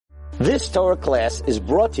This Torah class is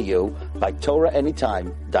brought to you by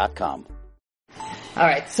TorahAnytime.com. All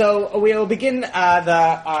right, so we will begin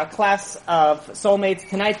the class of soulmates.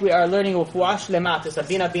 Tonight we are learning Refuah Shlema to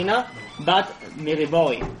Sabina Bina Bat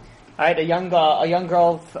Miriboi. All right, a young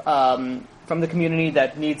girl from the community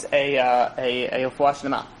that needs a Refuah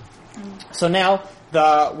Shlema. So now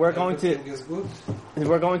we're going to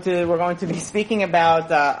be speaking about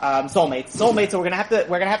soulmates. Soulmates. So we're gonna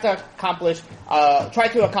have to try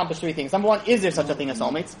to accomplish three things. Number one, is there such a thing as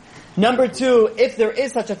soulmates? Number two, if there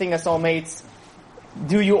is such a thing as soulmates,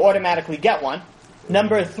 do you automatically get one?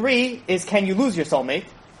 Number three is, can you lose your soulmate?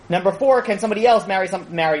 Number four, can somebody else marry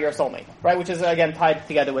your soulmate? Right, which is again tied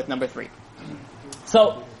together with number three.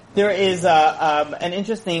 So there is an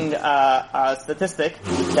interesting statistic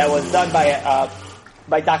that was done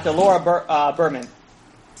by Dr. Laura Berman,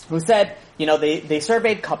 who said, they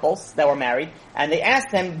surveyed couples that were married, and they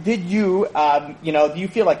asked them, do you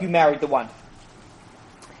feel like you married the one?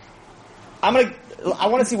 I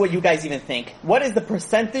want to see what you guys even think. What is the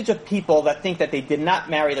percentage of people that think that they did not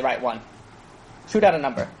marry the right one? Shoot out a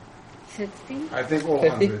number. 50? I think all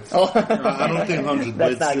 50? 100. Oh. No, I don't think 100,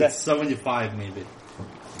 That's but not it's 75 maybe.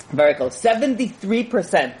 Very close.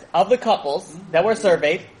 73% of the couples that were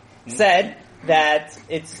surveyed said that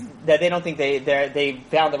they don't think they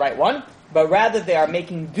found the right one, but rather they are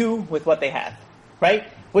making do with what they have. Right?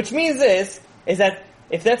 Which means is that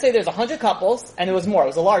if, let's say, there's 100 couples, and it was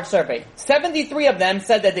a large survey, 73 of them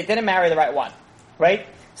said that they didn't marry the right one, right?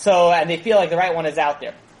 So, and they feel like the right one is out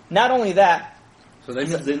there. Not only that, so that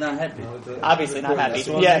means they're not happy. Obviously not happy.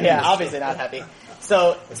 Yeah, obviously not happy.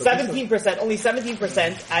 So, 17%, only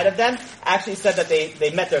 17% out of them actually said that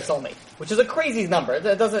they met their soulmate, which is a crazy number.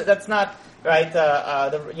 That's not, right,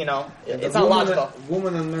 it's not logical.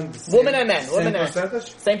 Women and men. Women and men. Same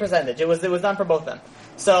percentage? Same percentage. It was done for both of them.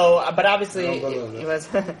 So, but obviously, it was,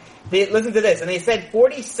 listen to this, and they said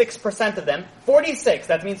 46% of them, 46,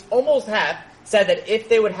 that means almost half, said that if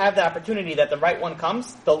they would have the opportunity that the right one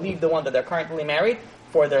comes, they'll leave the one that they're currently married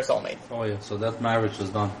for their soulmate. Oh yeah, so that marriage is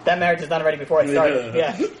done. That marriage is done already before it started.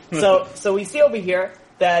 Yeah. So we see over here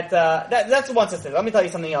that that's one system. Let me tell you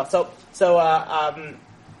something else. So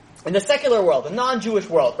in the secular world, the non-Jewish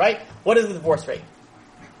world, right? What is the divorce rate?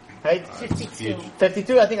 Right? 52.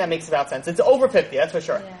 52, I think that makes about sense. It's over 50, that's for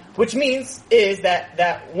sure. Yeah. Which means is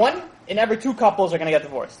that one in every two couples are going to get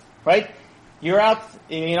divorced, right? You're out,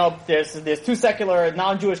 there's two secular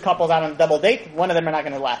non-Jewish couples out on a double date. One of them are not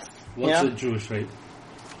going to last. What's the Jewish rate?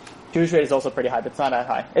 Jewish rate is also pretty high, but it's not that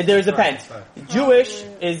high. It depends. Jewish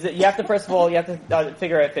is you have to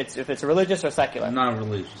figure if it's religious or secular. Not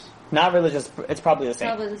religious. Not religious. It's probably the same.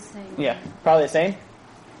 Probably the same. Yeah, probably the same.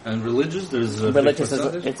 And religious, there's a religious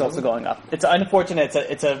it's also going up. It's unfortunate.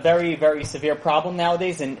 It's a very, very severe problem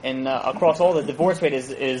nowadays, and across all the divorce rate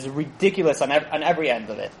is ridiculous on every end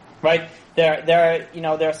of it. Right? There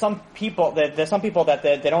are some people that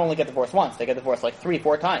they don't only get divorced once; they get divorced like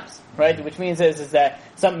 3-4 times. Right? Which means is that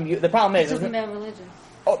the problem is Talking about religion.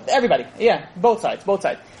 Oh, everybody, yeah, both sides.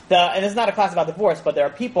 And it's not a class about divorce, but there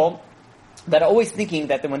are people that are always thinking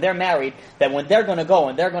that when they're married, that when they're going to go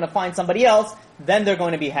and they're going to find somebody else, then they're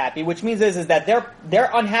going to be happy. Which means is that their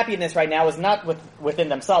unhappiness right now is not within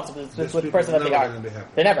themselves, it's with the person that they are.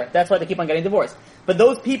 They never. That's why they keep on getting divorced. But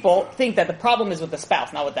those people think that the problem is with the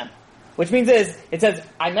spouse, not with them. Which means it says,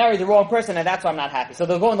 I married the wrong person and that's why I'm not happy. So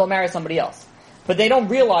they'll go and they'll marry somebody else. But they don't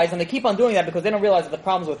realize, and they keep on doing that because they don't realize that the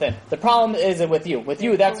problem's within. The problem is with you. With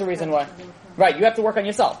you, that's the reason why. Right, you have to work on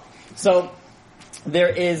yourself. So, there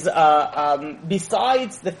is,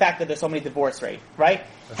 besides the fact that there's so many divorce rates, right?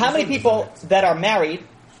 How many people that are married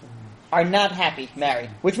are not happy married?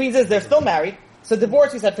 Which means they're still married, so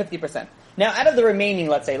divorce we said 50%. Now, out of the remaining,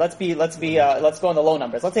 let's go on the low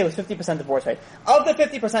numbers. Let's say it was 50% divorce rate. Of the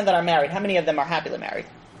 50% that are married, how many of them are happily married?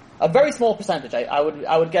 A very small percentage, I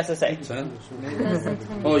would guess to say.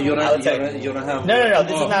 Oh, you don't have. No.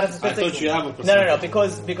 This is not a specific. I thought you have a percentage. No,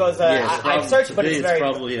 because I've searched, but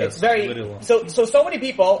it's very. So many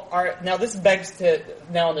people are now. This begs to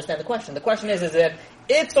now understand the question. The question is that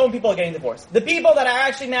if so many people are getting divorced, the people that are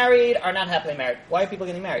actually married are not happily married. Why are people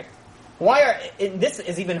getting married? This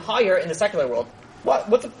is even higher in the secular world.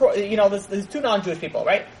 There's two non-Jewish people,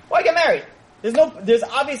 right? Why get married? There's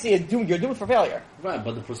obviously you're doomed for failure. Right,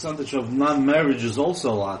 but the percentage of non-marriage is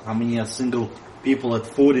also a lot. How many are single people at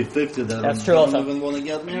 40, 50 that don't even want to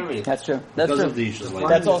get married? That's true. Because of the issues like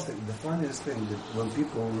that. The funniest thing that when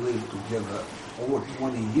people live together over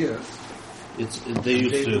 20 years, they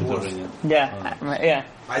used to doing it. Yeah.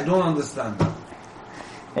 I don't understand that.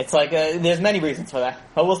 It's like there's many reasons for that,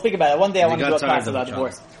 but we'll speak about it one day. I want to do a class about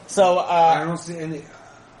divorce. So I don't see any.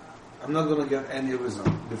 I'm not going to get any reason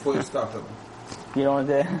before you start them. You don't want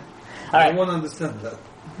to... All I right. want to understand that.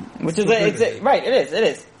 Which is, right, it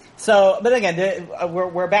is. So, but again,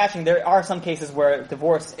 we're bashing. There are some cases where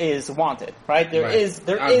divorce is wanted, right? There is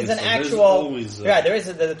an actual, there is,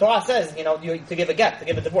 the Torah says, to give a get, to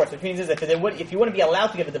give a divorce, which means is if you wouldn't be allowed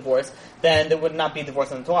to give a divorce, then there would not be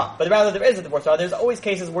divorce in the Torah. But rather there is a divorce. There's always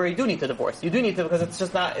cases where you do need to divorce. You do need to, because it's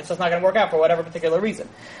just not going to work out for whatever particular reason.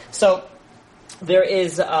 So, there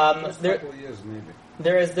is,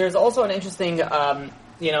 there's also an interesting,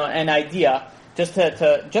 an idea, just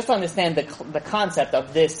to understand the concept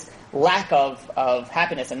of this lack of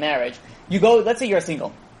happiness in marriage. You go, let's say you're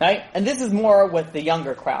single, right? And this is more with the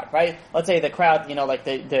younger crowd, right? Let's say the crowd, like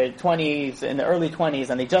the 20s, in the early 20s,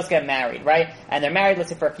 and they just get married, right? And they're married, let's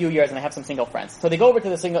say, for a few years, and they have some single friends. So they go over to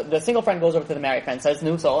the single friend goes over to the married friend, says,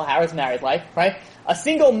 "No, so how is married life?" Right? A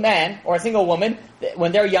single man or a single woman,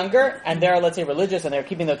 when they're younger and they're, let's say, religious and they're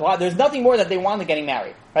keeping the Torah, there's nothing more that they want than getting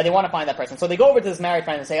married, right? They want to find that person. So they go over to this married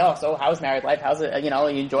friend and say, "Oh, so how's married life? How's it? Are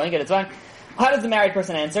you enjoying it? It's fine." How does the married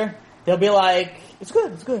person answer? They'll be like, it's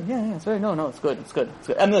good, yeah, it's very, no, it's good.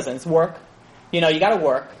 And listen, it's work. You gotta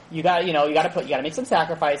work. You gotta make some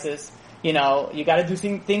sacrifices. You gotta do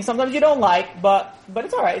some things sometimes you don't like, but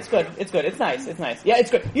it's alright, it's good, it's nice. Yeah,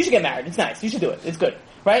 it's good. You should get married, it's nice, you should do it, it's good.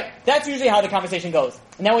 Right? That's usually how the conversation goes.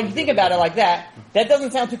 Now when you think about it like that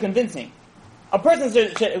doesn't sound too convincing. A person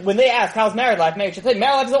should, when they ask, how's married life, maybe should say,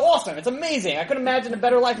 married life is awesome, it's amazing, I couldn't imagine a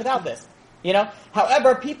better life without this.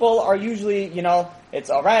 However, people are usually, it's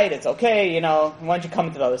alright, it's okay, why don't you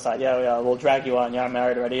come to the other side? Yeah, we'll drag you on, I'm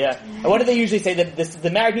married already, yeah. And what do they usually say? The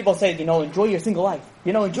married people say, enjoy your single life.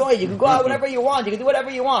 Enjoy it, you can go out whenever you want, you can do whatever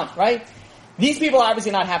you want, right? These people are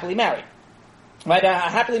obviously not happily married. Right? A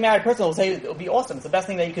happily married person will say, it'll be awesome, it's the best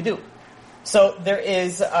thing that you could do. So there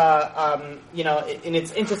is, and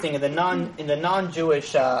it's interesting, in the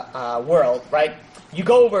non-Jewish world, right? You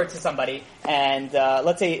go over to somebody, and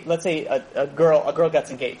let's say a girl gets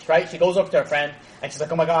engaged, right? She goes over to her friend, and she's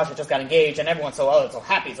like, "Oh my gosh, I just got engaged," and everyone's so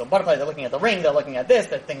happy, so butterflies. They're looking at the ring, they're looking at this,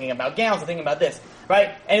 they're thinking about gowns, they're thinking about this,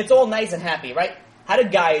 right? And it's all nice and happy, right? How do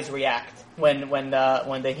guys react when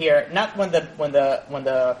they hear, not when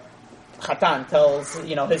the Chatan tells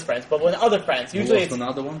his friends, but when other friends, usually it's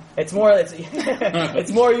another one. It's more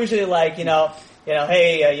usually like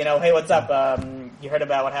hey, what's up? You heard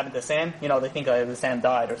about what happened to Sam? They think Sam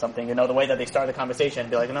died or something. The way that they start the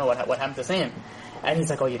conversation, be like, no, what happened to Sam? And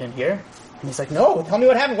he's like, oh, you didn't hear? And he's like, no, tell me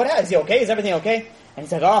what happened. What happened? Is he okay? Is everything okay? And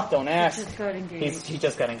he's like, oh, don't ask. He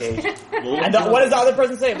just got engaged. And what does the other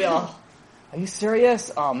person say? Be like, oh, are you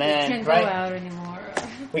serious? Oh man, can't go out anymore.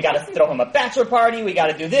 We gotta throw him a bachelor party, we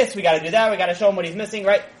gotta do this, we gotta do that, we gotta show him what he's missing,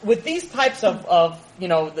 right? With these types of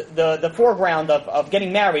the foreground of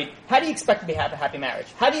getting married, how do you expect to be a happy marriage?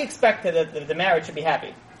 How do you expect that the marriage should be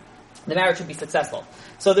happy? The marriage should be successful.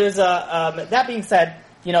 So there's that being said,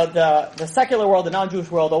 the secular world, the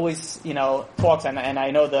non-Jewish world always, talks, and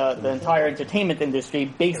I know the entire entertainment industry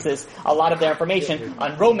bases a lot of their information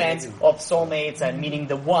on romance of soulmates and meeting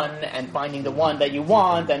the one and finding the one that you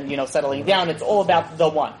want and, settling down. It's all about the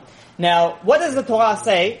one. Now, what does the Torah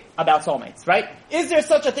say about soulmates, right? Is there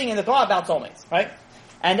such a thing in the Torah about soulmates, right?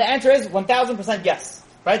 And the answer is 1000% yes,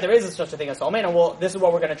 right? There is such a thing as soulmate, and this is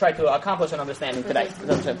what we're going to try to accomplish in understanding today.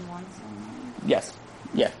 Yes.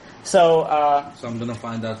 Yeah. So I'm gonna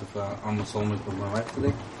find out if I'm a soulmate with my wife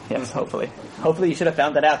today. Yes, hopefully. Hopefully you should have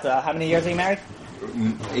found that out. How many years are you married?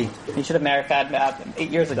 8. You should have married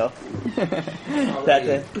 8 years ago.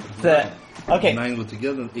 Okay. 9 were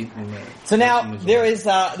together, 8 were married. So now there's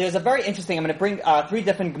a very interesting. I'm going to bring 3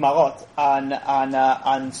 different gemarot on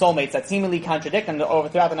soulmates that seemingly contradict, and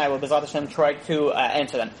throughout the night we'll B'ezrat Hashem try to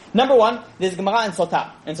answer them. Number 1, there's Gemara in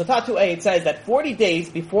Sotah. In Sotah 2a it says that 40 days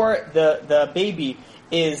before the baby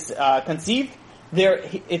is conceived,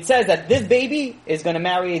 it says that this baby is going to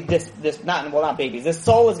marry this not babies. This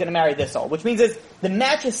soul is going to marry this soul, which means the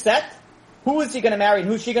match is set. Who is he going to marry and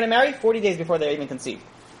who's she going to marry? 40 days before they're even conceived,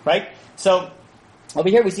 right? So over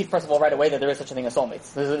here we see first of all right away that there is such a thing as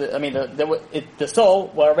soulmates. The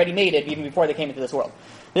soul were already mated even before they came into this world.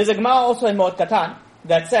 There's a Gemara also in Moed Katan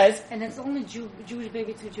that says, and it's only Jewish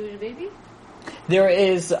baby to Jewish baby. There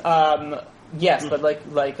is. Yes, but yeah,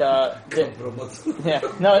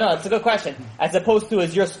 no, it's a good question. As opposed to,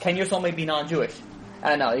 can your soulmate be non-Jewish?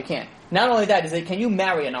 No, you can't. Not only that, can you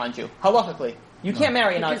marry a non-Jew? Halachically, you can't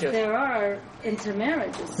marry a non-Jew. There are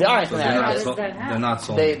intermarriages. There are intermarriages. They're not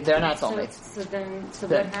soulmates. They're not soulmates. So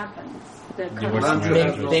what happens?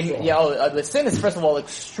 The sin is first of all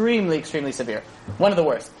extremely, extremely severe. One of the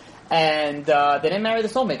worst. And they didn't marry the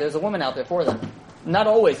soulmate. There's a woman out there for them. Not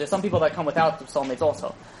always. There's some people that come without soulmates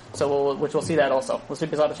also. So which we'll see that also. We'll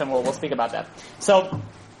speak about that. So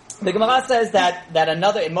the Gemara says that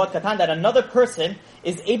another person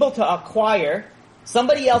is able to acquire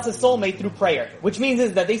somebody else's soulmate through prayer, which means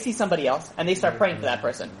is that they see somebody else and they start praying for that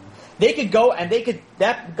person. They could go and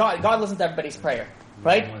God listens to everybody's prayer,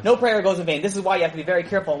 right? No prayer goes in vain. This is why you have to be very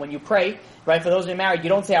careful when you pray, right? For those who are married, you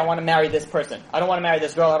don't say, I want to marry this person. I don't want to marry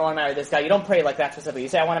this girl. I don't want to marry this guy. You don't pray like that specifically. You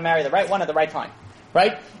say, I want to marry the right one at the right time,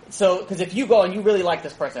 right? So, because if you go and you really like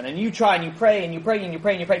this person and you try and you pray and you pray and you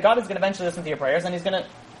pray and you pray, God is going to eventually listen to your prayers and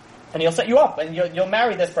He'll set you up, and you'll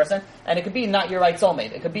marry this person, and it could be not your right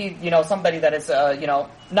soulmate. It could be, somebody that is,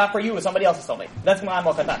 not for you, it's somebody else's soulmate. That's Gemara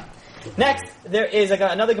Mokatan. Next, there is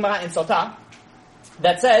another Gemara in Sotah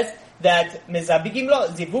that says that mizabigim lo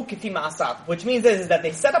zivu kifi ma'asav, which means is that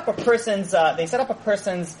they set up a person's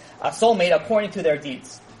soulmate according to their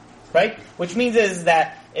deeds, right? Which means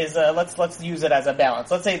let's use it as a balance.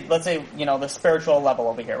 Let's say the spiritual level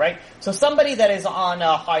over here, right? So somebody that is on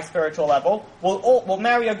a high spiritual level will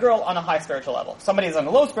marry a girl on a high spiritual level. Somebody is on a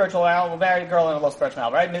low spiritual level will marry a girl on a low spiritual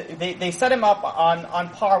level, right? They set him up on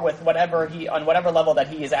par with whatever level that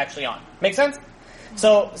he is actually on. Make sense?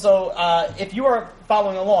 So if you are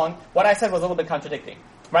following along, what I said was a little bit contradicting,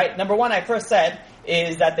 right? Number one, I first said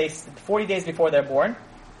is that 40 days before they're born,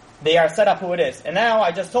 they are set up who it is. And now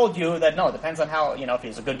I just told you that no, it depends on how, if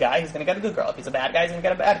he's a good guy, he's going to get a good girl. If he's a bad guy, he's going to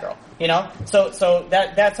get a bad girl. So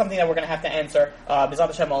that's something that we're going to have to answer,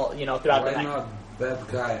 B'ezrat Hashem, throughout the night. Why not bad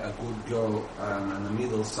guy, a good girl, and in the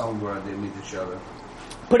middle somewhere they meet each other?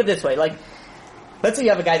 Put it this way, let's say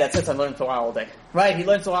you have a guy that sits and learns Torah all day, right? He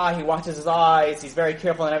learns Torah, he watches his eyes, he's very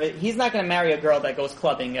careful and everything. He's not going to marry a girl that goes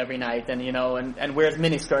clubbing every night and, and wears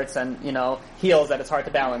miniskirts and, heels that it's hard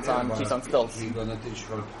to balance on. She's on stilts. He's going to teach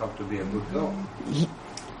her how to be a good girl.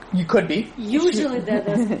 You could be. Usually that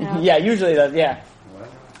doesn't happen. Yeah, usually does, yeah.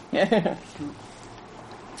 Well.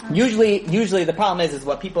 Usually the problem is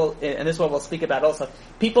what people, and this is what we'll speak about also,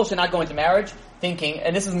 people should not go into marriage thinking,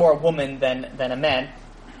 and this is more a woman than a man,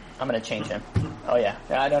 I'm going to change him. Oh yeah,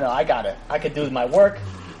 I don't know. I got it. I could do my work.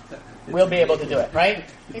 We'll be able to do it, right?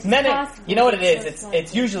 Men, you know what it is?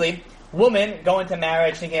 It's usually women go into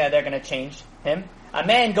marriage thinking that they're going to change him. A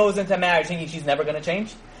man goes into marriage thinking she's never going to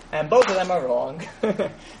change, and both of them are wrong.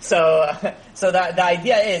 So the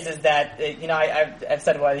idea is that I've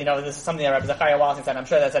said this is something that Rabbi Zachariah Wallerstein said. I'm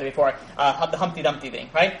sure that I said it before. The Humpty Dumpty thing,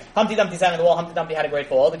 right? Humpty Dumpty sat on the wall. Humpty Dumpty had a great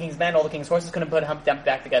fall. All the king's men, all the king's horses couldn't put Humpty Dumpty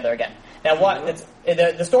back together again. Now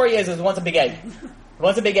the story is once a big egg.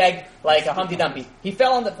 Once a big egg, like a Humpty Dumpty. He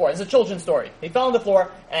fell on the floor. It's a children's story. He fell on the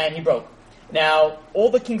floor and he broke. Now, all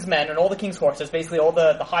the king's men and all the king's horses, basically all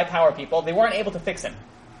the high power people, they weren't able to fix him,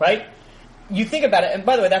 right? You think about it, and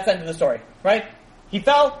by the way, that's the end of the story, right? He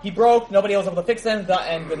fell, he broke, nobody was able to fix him,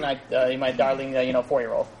 and good night, my darling,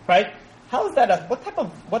 4-year-old, right? How is that what type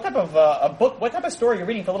of a book, what type of story you're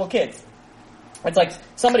reading for little kids? It's like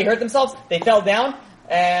somebody hurt themselves, they fell down,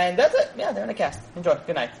 and that's it. Yeah, they're in a cast. Enjoy.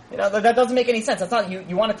 Good night. That doesn't make any sense. That's not,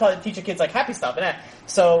 you want to teach your kids like happy stuff. And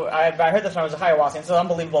so I heard this when I was a higher Washington. So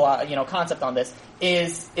unbelievable, concept on this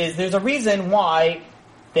is there's a reason why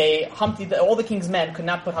all the king's men could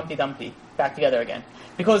not put Humpty Dumpty back together again.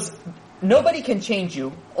 Because nobody can change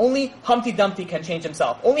you. Only Humpty Dumpty can change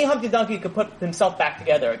himself. Only Humpty Dumpty could put himself back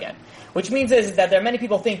together again. Which means is that there are many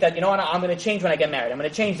people think that, I'm going to change when I get married. I'm going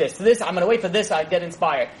to change this to this. I'm going to wait for this. I get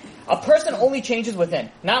inspired. A person only changes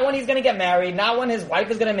within. Not when he's going to get married. Not when his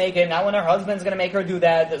wife is going to make it. Not when her husband's going to make her do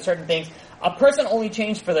certain things. A person only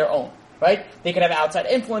changes for their own. Right? They could have outside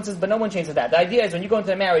influences, but no one changes that. The idea is when you go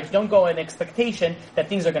into a marriage, don't go in expectation that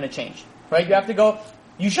things are going to change. Right? You have to go,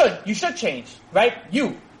 you should change. Right?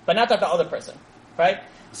 You. But not that the other person. Right?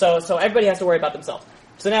 So everybody has to worry about themselves.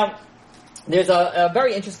 So now, there's a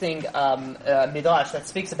very interesting midrash that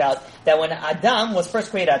speaks about that when Adam was first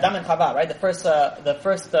created, Adam and Chava, right? The first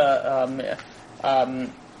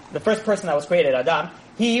person that was created, Adam,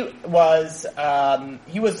 him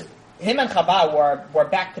and Chava were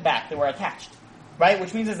back to back. They were attached, right?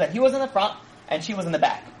 Which means is that he was in the front and she was in the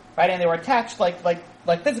back, right? And they were attached, like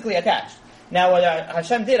physically attached. Now what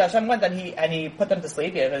Hashem went and he put them to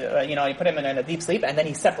sleep. He put them in a deep sleep, and then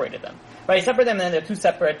he separated them. Right? He separated them, and then they're two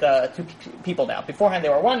separate two people now. Beforehand they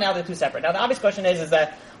were one, now they're two separate. Now the obvious question is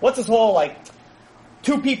that what's this whole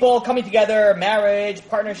two people coming together, marriage,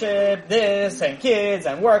 partnership, this and kids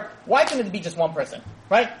and work? Why couldn't it be just one person?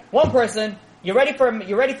 Right? One person. You're ready for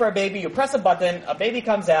a baby. You press a button, a baby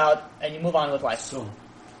comes out, and you move on with life. Soon.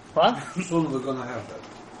 What? Soon we're gonna have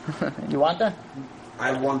that. You want that?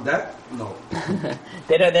 I want that? No.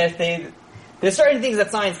 There's certain things that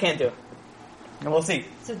science can't do. And we'll see.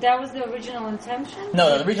 So that was the original intention?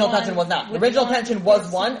 No, the original intention was not. The original intention was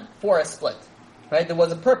one for a split. right? There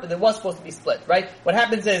was a purpose. There was supposed to be split, right? What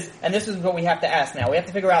happens is, and this is what we have to ask now. We have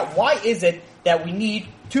to figure out why is it that we need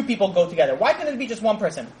two people go together? Why can't it be just one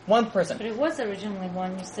person? One person. But it was originally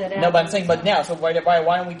one. You said. No, but I'm saying, but now. So why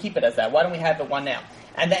don't we keep it as that? Why don't we have it one now?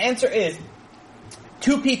 And the answer is,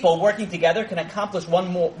 two people working together can accomplish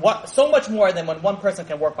so much more than when one person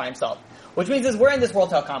can work by himself. Which means is we're in this world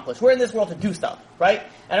to accomplish. We're in this world to do stuff, right?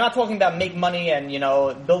 And I'm not talking about make money and,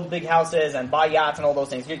 build big houses and buy yachts and all those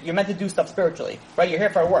things. You're meant to do stuff spiritually, right? You're here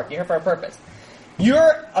for work. You're here for a purpose.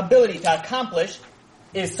 Your ability to accomplish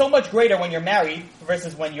is so much greater when you're married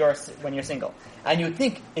versus when you're single. And you would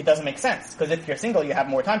think it doesn't make sense. Because if you're single, you have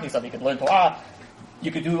more time to do stuff. You could learn Torah. You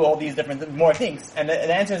could do all these more things. And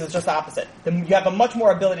the answer is it's just the opposite. You have a much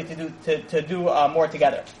more ability to do more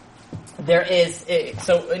together.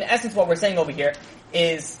 So in essence what we're saying over here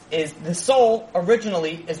is the soul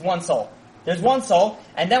originally is one soul. There's one soul,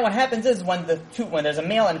 and then what happens is when there's a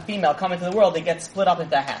male and a female come into the world, they get split up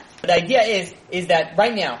into half. But the idea is that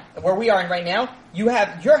right now, where we are in right now, you're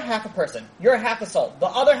half a person. You're half a soul. The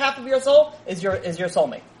other half of your soul is your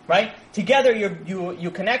soulmate. Right? Together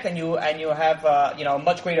you connect and you have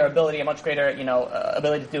much greater ability, a much greater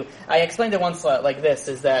ability to do. I explained it once like this: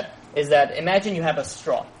 is that imagine you have a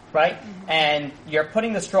straw, right? And you're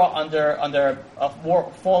putting the straw under a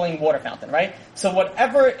falling water fountain, right? So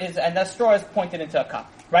whatever is, and that straw is pointed into a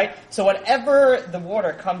cup, right? So whatever the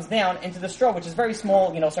water comes down into the straw, which is very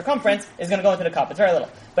small, circumference, is going to go into the cup. It's very little.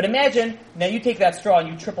 But imagine now you take that straw and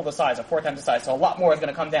you triple the size, or 4 times the size, so a lot more is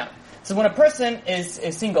going to come down. So when a person is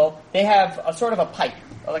single, they have a sort of a pipe,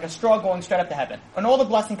 like a straw going straight up to heaven. And all the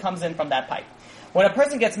blessing comes in from that pipe. When a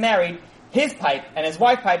person gets married, his pipe and his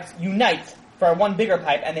wife's pipes unite for one bigger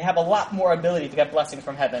pipe, and they have a lot more ability to get blessings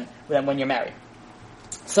from heaven than when you're married.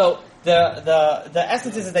 So the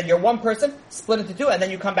essence is that you're one person, split into two, and then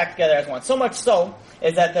you come back together as one. So much so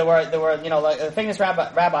is that there were like a famous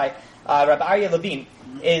Rabbi Aryeh Levine,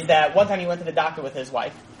 is that one time he went to the doctor with his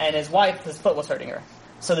wife, and his foot was hurting her.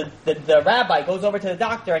 So the rabbi goes over to the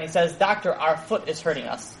doctor and he says, "Doctor, our foot is hurting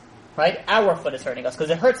us, right? Our foot is hurting us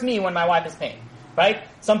because it hurts me when my wife is pain, right?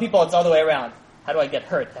 Some people it's all the way around. How do I get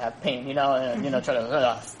hurt to have pain? Try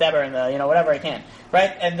to stab her in the whatever I can,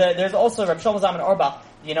 right? And there's also Reb Shlomo Zalman Auerbach.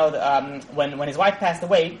 When his wife passed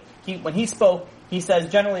away, when he spoke, he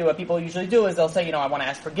says generally what people usually do is they'll say, I want to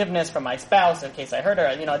ask forgiveness from my spouse in case I hurt her,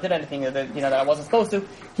 I did anything that I wasn't supposed to.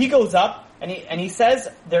 He goes up and he says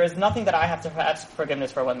there is nothing that I have to ask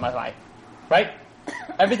forgiveness for with my wife, right?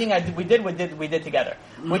 Everything we did together,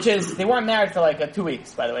 which is they weren't married for like 2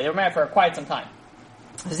 weeks, by the way. They were married for quite some time.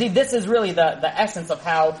 See, this is really the essence of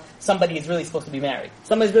how somebody is really supposed to be married.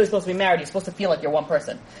 Somebody's really supposed to be married. You're supposed to feel like you're one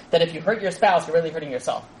person. That if you hurt your spouse, you're really hurting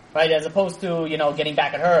yourself. Right? As opposed to, getting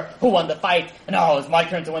back at her, who won the fight, and it's my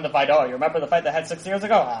turn to win the fight. Oh, you remember the fight that I had 6 years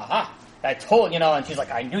ago? Aha! I told, and she's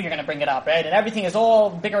like, I knew you're gonna bring it up, right? And everything is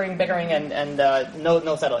all bickering, and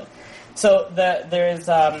no settling. So there's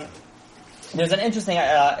an interesting,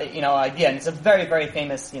 idea, and it's a very, very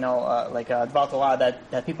famous, Dvar Torah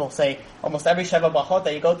that people say almost every Sheva Brachot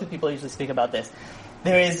that you go to, people usually speak about this.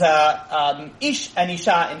 There is Ish and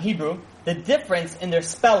Isha in Hebrew. The difference in their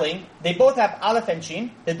spelling, they both have Aleph and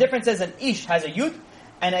Shin. The difference is an Ish has a Yud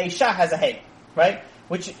and a Isha has a Hey, right?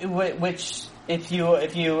 Which if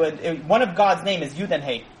you one of God's name is Yud and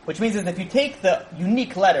Hey, which means is if you take the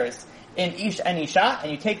unique letters in Ish and Isha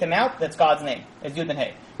and you take them out, that's God's name. It's Yud and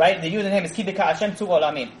Hey, right? The Yud and Hey is Ki Bika Hashem Tzu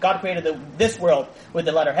Olamim. God created this world with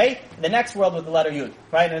the letter Hey, the next world with the letter Yud,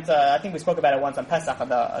 right? And it's I think we spoke about it once on Pesach on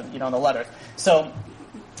the letters. So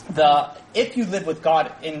if you live with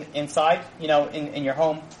God inside, in your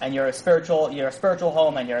home, and you're a spiritual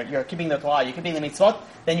home, and you're keeping the Torah, you're keeping the mitzvot,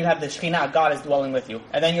 then you have the Shekhinah, God is dwelling with you,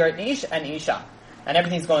 and then you're an Ish and Isha, and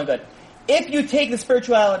everything's going good. If you take the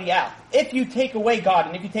spirituality out, if you take away God,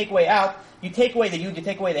 and if you take away out, you take away the Yud, you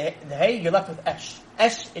take away the Hey, you're left with Esh.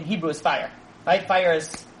 Esh in Hebrew is fire, right? Fire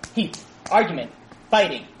is heat, argument,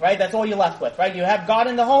 fighting, right? That's all you're left with, right? You have God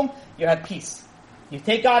in the home, you have peace. You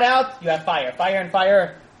take God out, you have fire. Fire and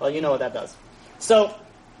fire, well, you know what that does. So,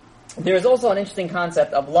 there's also an interesting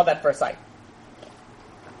concept of love at first sight.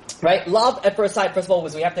 Right? Love at first sight, first of all,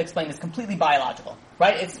 we have to explain, is completely biological.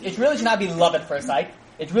 Right? It really should not be love at first sight.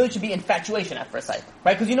 It really should be infatuation at first sight.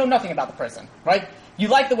 Right? Because you know nothing about the person. Right? You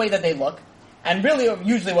like the way that they look, and really,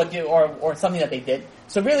 usually or something that they did.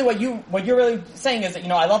 So really what you're really saying is that,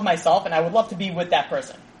 I love myself, and I would love to be with that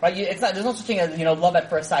person. Right? There's no such thing as, love at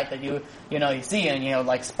first sight that you see and,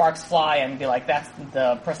 like sparks fly and be like, that's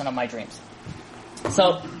the person of my dreams.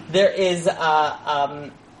 So there is,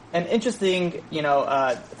 an interesting,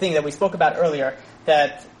 thing that we spoke about earlier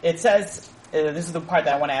that it says, this is the part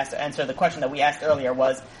that I want to answer the question that we asked earlier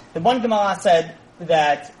was, the one Gemara said,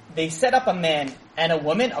 that they set up a man and a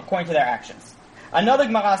woman according to their actions. Another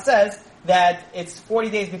Gemara says that it's 40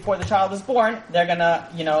 days before the child is born, they're gonna,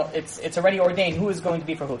 it's already ordained who is going to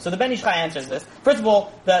be for who. So the Ben Ish Chai answers this. First of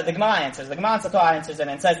all, the Gemara answers. The Gemara Satah answers it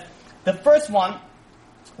and says, the first one,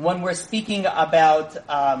 when we're speaking about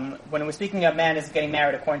a man is getting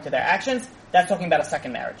married according to their actions, that's talking about a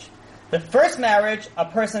second marriage. The first marriage, a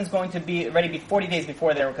person's going to be already 40 days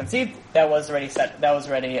before they were conceived. That was already set. That was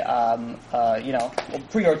already,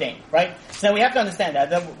 preordained, right? So now we have to understand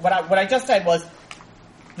that. What I just said was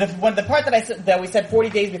the part that we said 40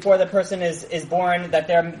 days before the person is born, that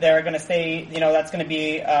they're going to stay. That's going to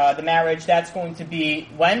be the marriage. That's going to be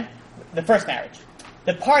when the first marriage.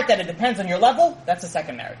 The part that it depends on your level, that's the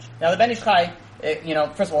second marriage. Now the Ben Ish Chai,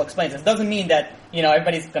 first of all, explains this. It doesn't mean that,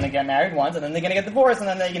 everybody's going to get married once and then they're going to get divorced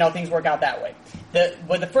and then, things work out that way.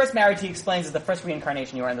 The first marriage, he explains, is the first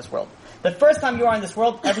reincarnation you are in this world. The first time you are in this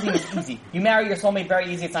world, everything is easy. You marry your soulmate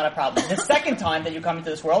very easy, it's not a problem. The second time that you come into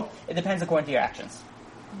this world, it depends according to your actions.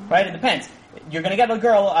 Right? It depends. You're going to get a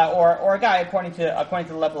girl or a guy according to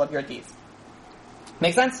the level of your deeds.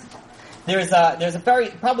 Make sense? There's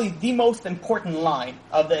a probably the most important line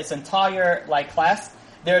of this entire class.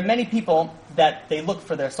 There are many people that they look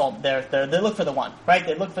for their soul. They look for the one, right?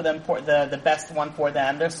 They look for the best one for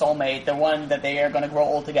them, their soulmate, the one that they are going to grow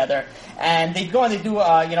old together, and they go and they do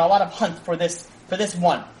a lot of hunt for this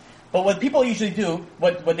one. But what people usually do,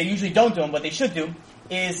 what they usually don't do, and what they should do,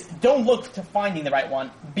 is don't look to finding the right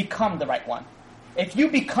one. Become the right one. If you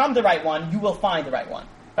become the right one, you will find the right one.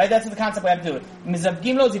 Right? That's the concept we have to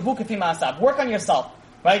do. Work on yourself.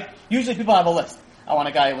 Right? Usually people have a list. I want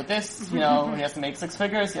a guy with this, he has to make 6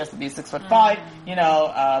 figures, he has to be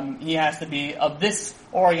 6'5", he has to be of this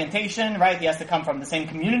orientation, right? He has to come from the same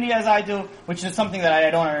community as I do, which is something that I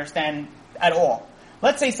don't understand at all.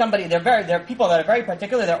 Let's say there are people that are very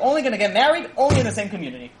particular, they're only going to get married only in the same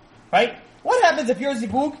community. Right? What happens if your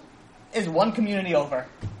zivug is one community over?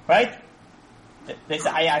 Right? They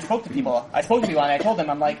said, I spoke to people and I told them,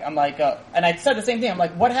 and I said the same thing. I'm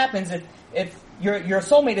like, what happens if your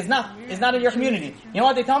soulmate is not in your community? You know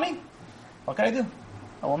what they tell me? What can I do?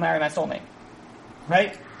 I will marry my soulmate.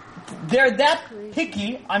 Right? They're that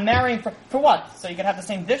picky on marrying for what? So you can have the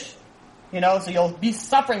same dish? So you'll be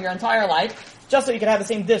suffering your entire life just so you can have the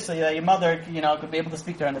same dish, so that your mother, could be able to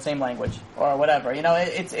speak to her in the same language or whatever.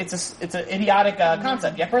 It's an idiotic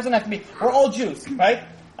concept. The person has to be. We're all Jews, right?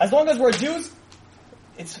 As long as we're Jews,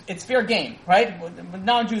 it's fair game, right?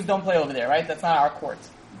 Non-Jews don't play over there, right? That's not our court.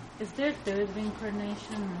 Is there a third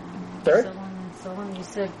reincarnation? Third? So when you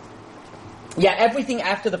said... Yeah, everything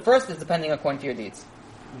after the first is depending according to your deeds.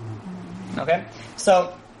 Mm-hmm. Okay?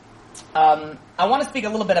 So, I want to speak a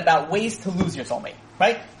little bit about ways to lose your soulmate,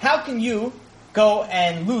 right? How can you go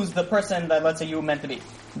and lose the person that, let's say, you were meant to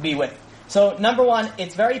be with? So, number one,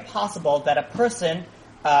 it's very possible that a person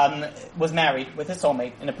was married with his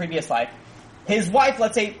soulmate in a previous life. His wife,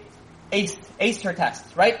 let's say, aced her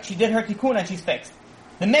tests, right? She did her tikkun and she's fixed.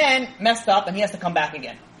 The man messed up and he has to come back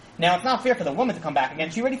again. Now, it's not fair for the woman to come back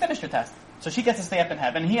again. She already finished her test. So she gets to stay up in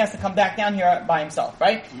heaven. He has to come back down here by himself,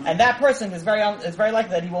 right? Mm-hmm. And that person is very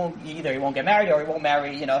likely that he won't get married or he won't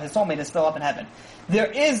marry, his soulmate is still up in heaven.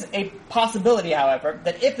 There is a possibility, however,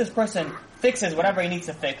 that if this person fixes whatever he needs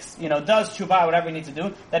to fix, does tshuva, whatever he needs to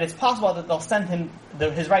do, that it's possible that they'll send him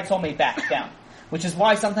his right soulmate back down. Which is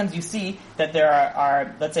why sometimes you see that there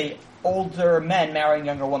are, let's say, older men marrying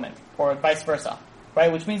younger women, or vice versa. Right?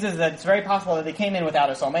 Which means is that it's very possible that they came in without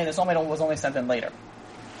a soulmate, and the soulmate was only sent in later.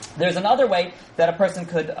 There's another way that a person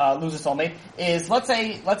could lose a soulmate is, let's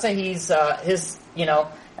say he's his,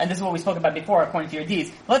 and this is what we spoke about before, according to your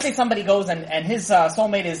deeds. Let's say somebody goes and his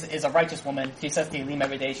soulmate is a righteous woman. She says Tehillim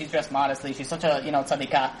every day. She's dressed modestly. She's such a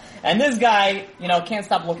tzadikah. And this guy can't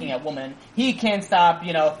stop looking at women. He can't stop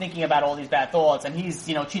thinking about all these bad thoughts. And he's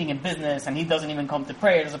cheating in business. And he doesn't even come to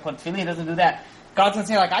prayer. Doesn't put tefillin. Doesn't do that. God's gonna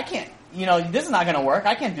say I can't. This is not gonna work.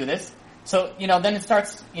 I can't do this. So then it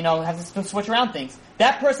starts has to switch around things.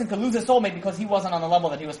 That person could lose his soulmate because he wasn't on the level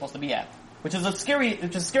that he was supposed to be at. Which is a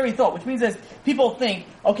scary thought, which means is people think,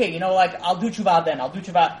 okay, I'll do tshuva then, I'll do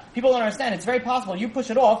tshuva. People don't understand, it's very possible, you push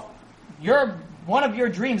it off, one of your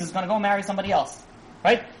dreams is gonna go marry somebody else.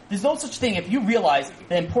 Right? There's no such thing, if you realize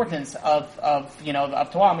the importance of Torah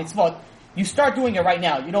mitzvot, you start doing it right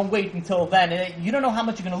now. You don't wait until then, you don't know how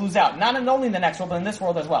much you're gonna lose out. Not only in the next world, but in this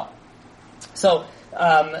world as well. So,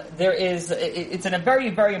 it's a very,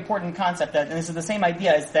 very important concept and this is the same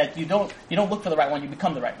idea is that you don't look for the right one, you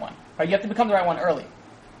become the right one. Right? You have to become the right one early.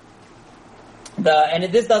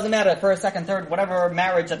 This doesn't matter first, second, third, whatever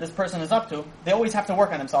marriage that this person is up to, they always have to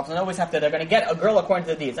work on themselves and they're going to get a girl according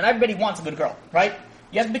to the deeds. And everybody wants a good girl, right?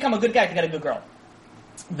 You have to become a good guy to get a good girl.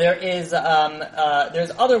 there's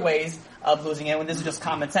other ways of losing it, when this is just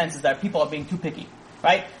common sense, is that people are being too picky,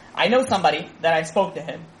 right? I know somebody that I spoke to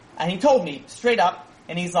him, and he told me straight up,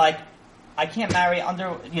 and he's like, I can't marry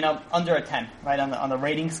under a 10, right, on the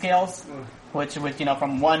rating scales, which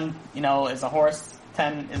from 1, is a horse,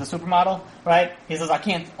 10 is a supermodel, right? He says,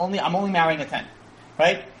 I'm only marrying a 10,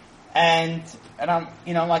 right? And I'm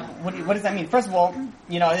like, what does that mean? First of all,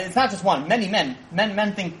 it's not just one. Many men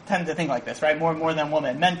tend to think like this, right? More than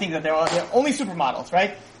women. Men think that they're only supermodels,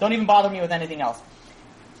 right? Don't even bother me with anything else.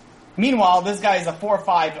 Meanwhile, this guy is a 4 or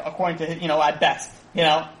 5, according to at best.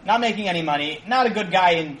 Not making any money, not a good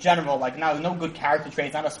guy in general, like no good character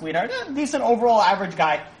traits, not a sweetheart, decent overall average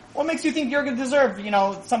guy. What makes you think you're going to deserve,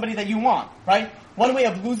 somebody that you want, right? One way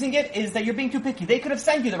of losing it is that you're being too picky. They could have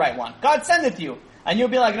sent you the right one. God send it to you. And you'll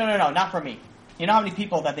be like, no, not for me. You know how many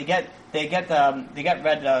people that they get red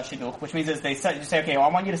shidduch, which means is you say, okay, well, I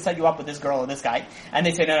want you to set you up with this girl or this guy, and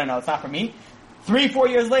they say, no, it's not for me. 3-4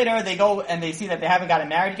 years later, they go and they see that they haven't gotten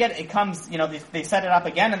married yet. It comes, they set it up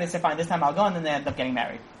again, and they say, fine, this time I'll go, and then they end up getting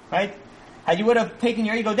married, right? Had you would have taken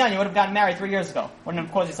your ego down, you would have gotten married 3 years ago. Wouldn't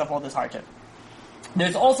have caused yourself all this hardship.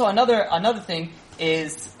 There's also another thing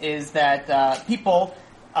is that people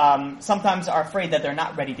sometimes are afraid that they're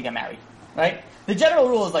not ready to get married, right? The general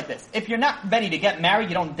rule is like this: if you're not ready to get married,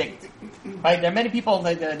 you don't date, right? There are many people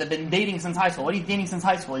that have been dating since high school. What are you dating since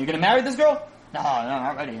high school? You're going to marry this girl? No,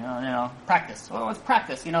 not ready. Practice. Well, what's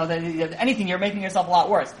practice? Anything, you're making yourself a lot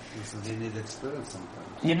worse. So they need experience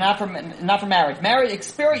sometimes. You're not for marriage. Marriage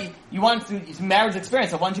experience. You want marriage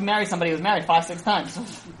experience. So why don't you marry somebody who's married 5-6 times?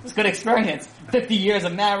 It's good experience. 50 years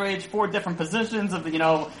of marriage, 4 different positions of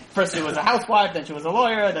first she was a housewife, then she was a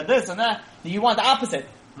lawyer, then this and that. You want the opposite.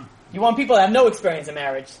 You want people that have no experience in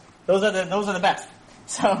marriage. Those are the best.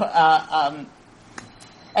 So,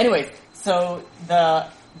 anyways, so there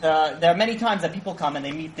are many times that people come and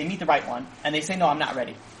they meet the right one, and they say, no, I'm not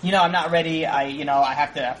ready. I'm not ready. I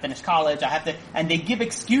have to finish college. And they give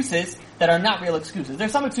excuses that are not real excuses.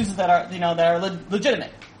 There's some excuses that are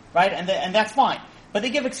legitimate, right? And that's fine. But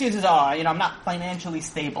they give excuses. I'm not financially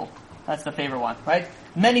stable. That's the favorite one, right?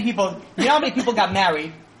 Many people, how many people got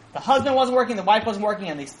married? The husband wasn't working, the wife wasn't working,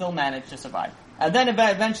 and they still managed to survive. And then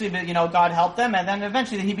eventually, God helped them, and then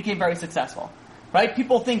eventually he became very successful. Right?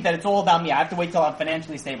 People think that it's all about me. I have to wait till I'm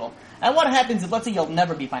financially stable. And what happens is, let's say you'll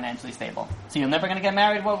never be financially stable. So you're never going to get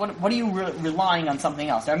married? What are you relying on something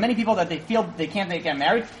else? There are many people that they feel they can't get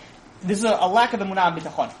married. This is a lack of emunah and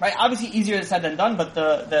bitachon. Right? Obviously easier said than done, but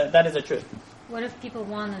that is the truth. What if people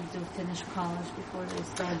want to finish college before they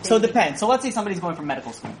start dating? So it depends. So let's say somebody's going for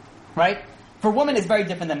medical school. Right? For women, it's very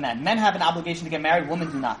different than men. Men have an obligation to get married.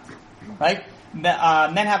 Women do not. Right?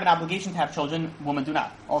 Men have an obligation to have children. Women do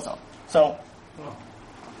not. Also. So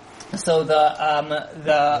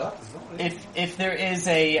if there is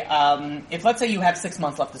if let's say you have 6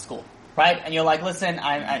 months left of school, right, and you're like, listen,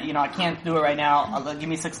 I can't do it right now. Give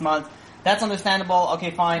me 6 months. That's understandable.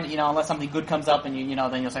 Okay, fine. Unless something good comes up, and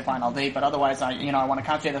then you'll say, fine, I'll date. But otherwise, I want to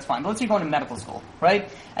concentrate. That's fine. But let's say you're going to medical school, right?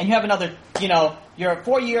 And you have another, you're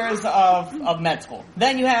 4 years of med school.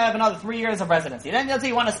 Then you have another 3 years of residency. Then let's say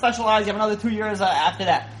you want to specialize. You have another 2 years after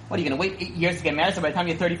that. What are you going to wait 8 years to get married? So by the time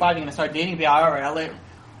you're 35, you're going to start dating. Be all right.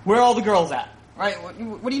 Where are all the girls at? Right?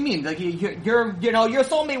 What do you mean? Like your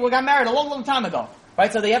soulmate got married a long, long time ago.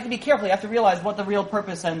 Right? So they have to be careful. You have to realize what the real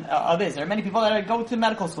purpose of is. There are many people that go to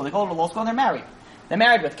medical school. They go to law school and they're married. They're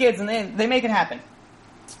married with kids and they make it happen.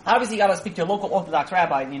 Obviously, you got to speak to your local Orthodox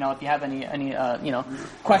rabbi. If you have any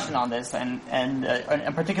question on this and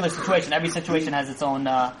a particular situation. Every situation has its own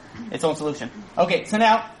solution. Okay, so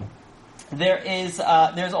now there's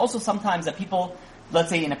also sometimes that people, let's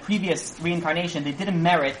say in a previous reincarnation, they didn't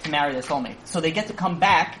merit to marry their soulmate, so they get to come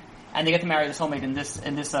back and they get to marry their soulmate in this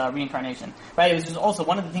reincarnation, right? Which is also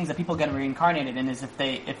one of the things that people get reincarnated in is if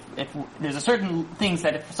there's a certain things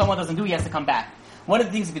that if someone doesn't do, he has to come back. One of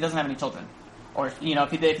the things if he doesn't have any children, or if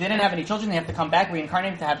they didn't have any children, they have to come back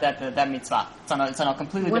reincarnated to have that mitzvah. It's on a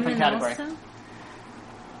completely different category. Also?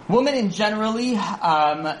 Women in generally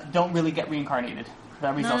don't really get reincarnated.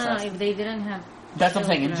 That No, if they didn't have. That's what I'm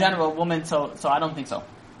saying. In general, women. So I don't think so.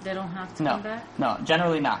 They don't have to come back. No,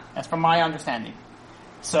 generally not. That's from my understanding.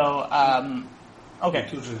 So, okay.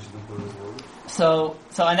 So,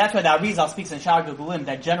 and that's why the Arizal speaks in Sha'ar Gegulim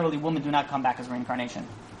that generally women do not come back as reincarnation.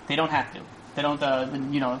 They don't have to. They don't,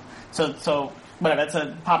 So, whatever. That's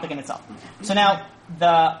a topic in itself. So now,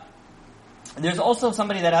 there's also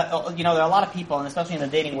somebody that, there are a lot of people, and especially in the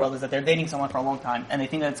dating world, is that they're dating someone for a long time, and they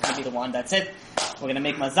think that it's going to be the one. That's it. We're going to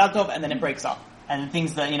make mazal tov, and then it breaks up. and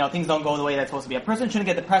things that, things don't go the way they're supposed to be. A person shouldn't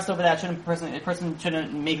get depressed over that. A person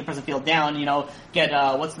shouldn't make the person feel down, get,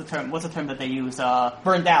 what's the term that they use,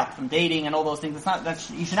 burned out from dating and all those things.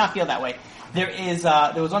 You should not feel that way. There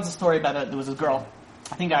was once a story about there was a girl.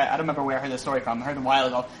 I think I don't remember where I heard this story from. I heard it a while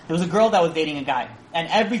ago. There was a girl that was dating a guy, and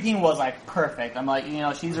everything was like perfect. I'm like,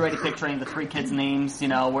 she's already picturing the 3 kids' names,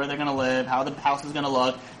 where they're gonna live, how the house is gonna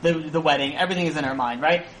look, the wedding, everything is in her mind,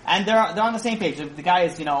 right? And they're on the same page. The guy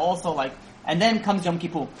is, also like, and then comes Yom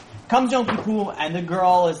Kippur. And the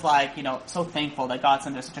girl is like, so thankful that God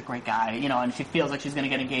sent her such a great guy, and she feels like she's gonna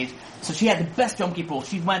get engaged. So she had the best Yom Kippur.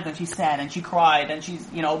 She went and she sat and she cried and she's,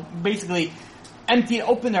 basically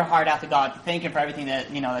opened her heart out to God to thank Him for everything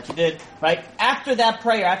that that she did. Right after that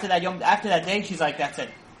prayer, after that day, she's like, "That's it.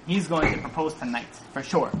 He's going to propose tonight for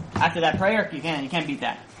sure." After that prayer, you can't beat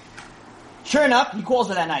that. Sure enough, he calls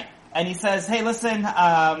her that night and he says, "Hey, listen,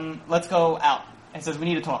 let's go out." And says, "We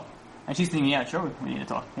need to talk." And she's thinking, "Yeah, sure, we need to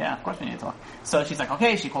talk. Yeah, of course we need to talk." So she's like,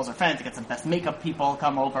 okay. She calls her friends to get some best makeup people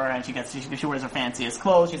come over, and she wears her fanciest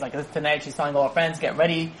clothes. She's like, tonight she's telling all her friends, "Get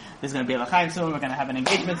ready. There's going to be a l'chaim soon. We're going to have an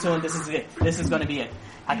engagement soon. This is it. This is going to be it.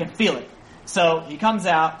 I can feel it." So he comes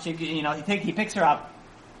out. He picks her up,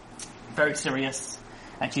 very serious,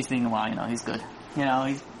 and she's thinking, "Wow, he's good.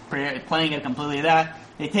 He's playing it completely." That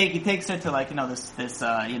he takes her to this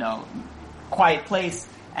quiet place.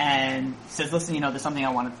 And says, "Listen, there's something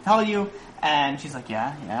I wanted to tell you." And she's like,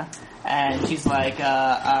 yeah. And she's like,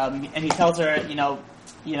 and he tells her,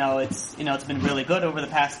 it's been really good over the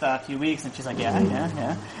past few weeks. And she's like,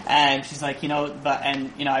 yeah. And she's like,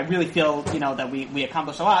 I really feel, that we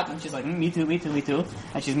accomplished a lot. And she's like, me too.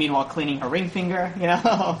 And she's meanwhile cleaning her ring finger,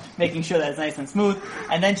 making sure that it's nice and smooth.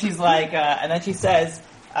 And then she's like, and then he says,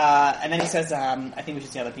 I think we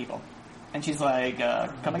should see other people. And she's like,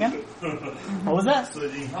 "Come again? What was that?"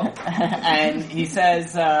 And he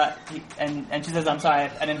says, and she says, "I'm sorry,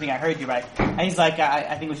 I didn't think I heard you right." And he's like,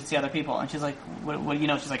 I think we should see other people." And she's like, "What?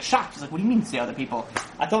 She's like shocked. She's like, "What do you mean see other people?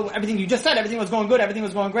 I thought everything you just said, everything was going good, everything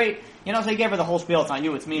was going great." So he gave her the whole spiel. It's not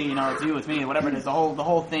you, it's me. It's you, it's me. Whatever it is, the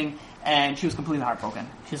whole thing. And she was completely heartbroken.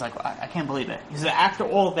 She's like, I can't believe it. He said, after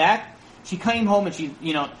all that, she came home and she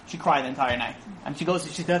cried the entire night. And she tells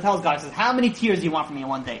God, she says, "How many tears do you want from me in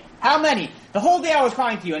one day? How many? The whole day I was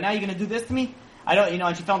crying to you, and now you're going to do this to me? I don't,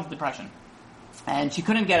 and she fell into depression. And she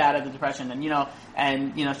couldn't get out of the depression,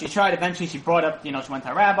 and she tried, eventually she brought up, she went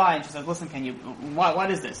to a rabbi, and she says, "Listen, what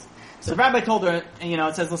is this?" So the rabbi told her,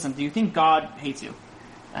 it says, "Listen, do you think God hates you?"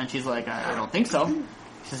 And she's like, "I don't think so."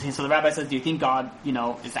 So the rabbi says, "Do you think God,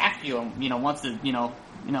 is after you, and, wants to, do,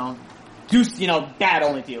 bad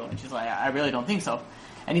only to you?" And she's like, "I really don't think so."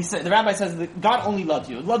 And the rabbi says that God only loves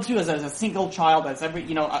you. It loves you as a single child, as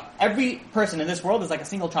every person in this world is like a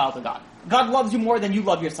single child to God. God loves you more than you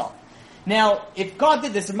love yourself. Now, if God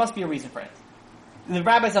did this, there must be a reason for it. The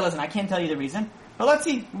rabbi said, "Listen, I can't tell you the reason, but let's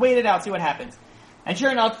wait it out, see what happens." And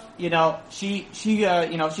sure enough, she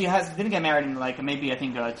didn't get married in maybe I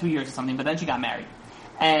think 2 years or something, but then she got married.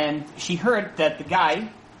 And she heard that the guy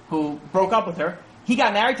who broke up with her, he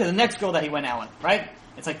got married to the next girl that he went out with, right?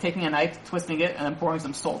 It's like taking a knife, twisting it, and then pouring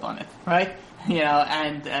some salt on it, right?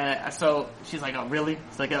 So she's like, "Oh, really?"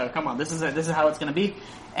 It's like, "Oh, come on, this is how it's going to be."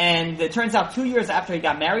 And it turns out 2 years after he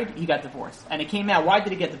got married, he got divorced. And it came out, why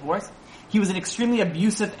did he get divorced? He was an extremely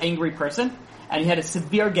abusive, angry person, and he had a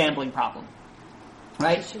severe gambling problem.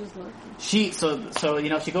 Right? She was lucky.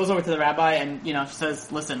 She goes over to the rabbi and, she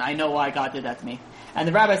says, "Listen, I know why God did that to me." And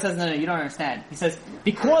the rabbi says, no, you don't understand. He says,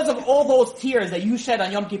 "Because of all those tears that you shed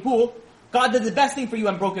on Yom Kippur, God did the best thing for you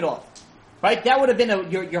and broke it off." Right? That would have been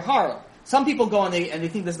your horror. Some people go and they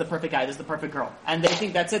think this is the perfect guy, this is the perfect girl. And they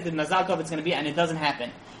think that's it, the Mazal Tov it's going to be, and it doesn't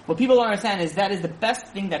happen. What people don't understand is that is the best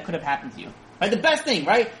thing that could have happened to you. Right? The best thing,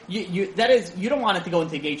 right? You don't want it to go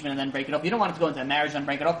into engagement and then break it off. You don't want it to go into a marriage and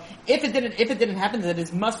break it off. If it didn't happen, then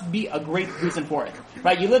it must be a great reason for it.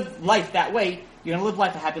 Right? You live life that way, you're going to live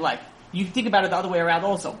life a happy life. You think about it the other way around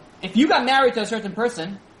also. If you got married to a certain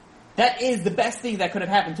person, that is the best thing that could have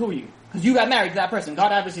happened to you. Because you got married to that person.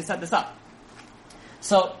 God obviously set this up.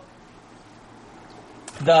 So,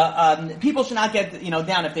 the people should not get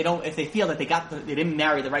down if they feel that they didn't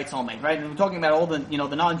marry the right soulmate, right? And we're talking about all the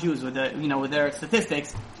the non-Jews with with their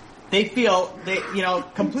statistics. They feel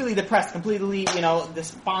completely depressed, completely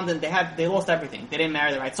despondent. They lost everything. They didn't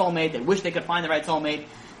marry the right soulmate. They wish they could find the right soulmate.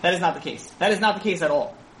 That is not the case. That is not the case at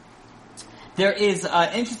all. There is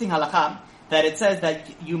an interesting halakha that it says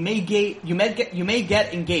that you may get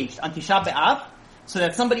engaged on Tisha B'Av, so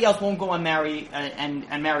that somebody else won't go and marry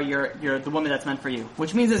the woman that's meant for you.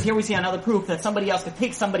 Which means here we see another proof that somebody else could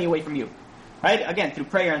take somebody away from you. right? Again, through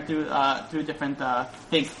prayer and through different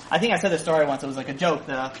things. I think I said this story once. It was like a joke.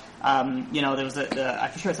 There was I'm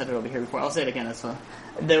sure I said it over here before. I'll say it again.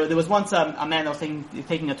 There was once a man that was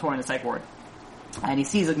taking a tour in the psych ward. And he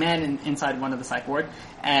sees a man inside one of the psych ward,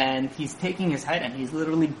 and he's taking his head and he's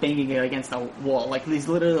literally banging it against the wall. Like, he's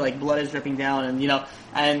literally, like, blood is dripping down, and,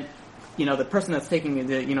 the person that's taking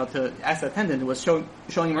to ask the attendant was showing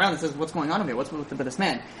him around and says, what's going on over here? What's with this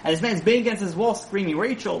man? And this man's banging against his wall screaming,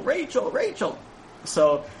 Rachel, Rachel, Rachel.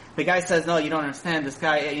 So the guy says, no, you don't understand. This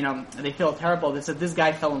guy, they feel terrible. They said this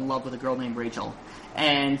guy fell in love with a girl named Rachel.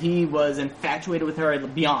 And he was infatuated with her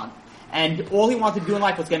beyond. And all he wanted to do in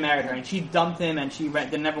life was get married to her. And she dumped him, and she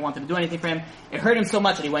never wanted to do anything for him. It hurt him so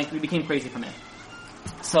much that he became crazy from it.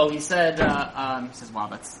 So he said, wow,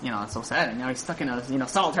 that's so sad. And now he's stuck in a,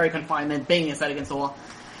 solitary confinement, banging his head against the wall.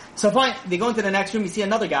 So fine, they go into the next room, you see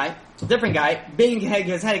another guy, a different guy, banging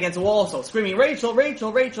his head against the wall also, screaming, Rachel,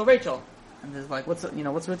 Rachel, Rachel, Rachel. And there's like, what's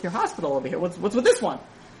with your hospital over here? What's with this one?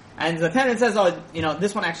 And the attendant says,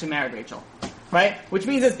 this one actually married Rachel. Right? Which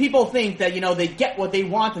means that people think that, they get what they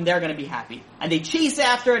want and they're going to be happy. And they chase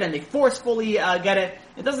after it and they forcefully get it.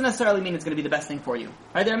 It doesn't necessarily mean it's going to be the best thing for you.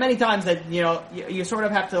 Right? There are many times that, you sort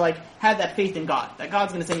of have to, have that faith in God. That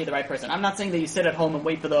God's going to send you the right person. I'm not saying that you sit at home and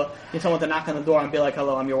wait for someone to knock on the door and be like,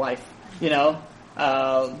 hello, I'm your wife.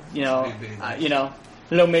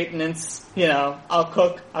 Low maintenance, I'll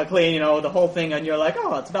cook, I'll clean, the whole thing, and you're like,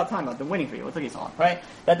 oh, it's about time, I've been waiting for you. What took you so long, right?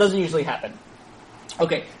 That doesn't usually happen.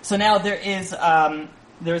 Okay, so now there's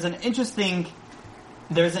an interesting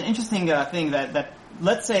thing that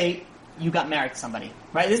let's say you got married to somebody,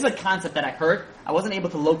 right? This is a concept that I heard. I wasn't able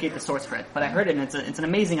to locate the source for it, but I heard it, and it's an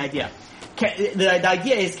amazing idea. The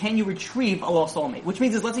idea is, can you retrieve a lost soulmate? Which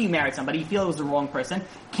means, let's say you married somebody, you feel it was the wrong person.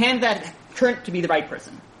 Can that turn to be the right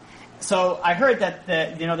person? So I heard that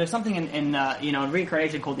there's something in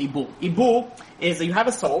reincarnation called Ibu. Ibu is you have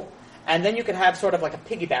a soul, and then you can have sort of like a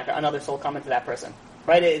piggyback, another soul come into that person,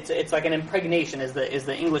 right? It's like an impregnation is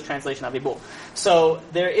the English translation of Ibu. So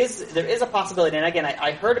there is a possibility, and again,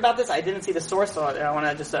 I heard about this. I didn't see the source, so I want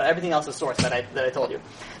to just everything else is source that I told you.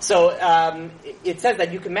 So it says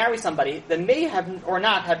that you can marry somebody that may have or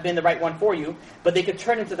not have been the right one for you, but they could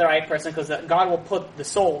turn into the right person because God will put the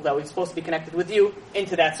soul that was supposed to be connected with you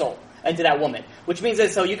into that soul, into that woman. Which means that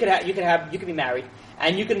so you could be married.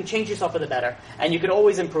 And you can change yourself for the better, and you can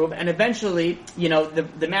always improve, and eventually,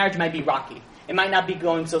 the marriage might be rocky. It might not be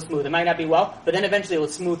going so smooth. It might not be well, but then eventually it will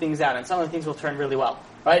smooth things out, and some of the things will turn really well,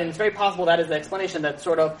 right? And it's very possible that is the explanation that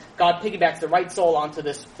sort of God piggybacks the right soul onto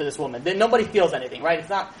this woman. Then nobody feels anything, right? It's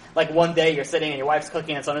not like one day you're sitting and your wife's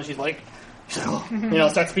cooking, and suddenly she's like,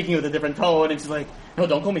 starts speaking with a different tone, and she's like, no,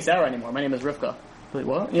 don't call me Sarah anymore. My name is Rivka. Like,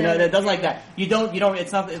 what? It doesn't like that. You don't.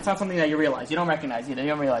 It's not something that you realize. You don't recognize it. You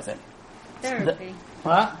don't realize it. Therapy.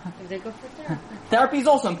 What? If they go for therapy. Therapy is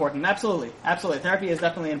also important. Absolutely. Therapy is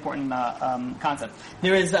definitely an important concept.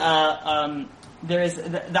 There is the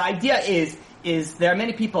idea is there are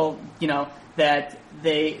many people that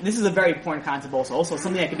this is a very important concept also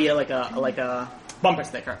something that could be like a bumper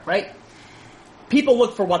sticker, right? People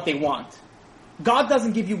look for what they want. God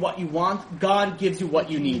doesn't give you what you want. God gives you what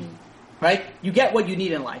you need. Right? You get what you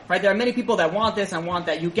need in life. Right? There are many people that want this and want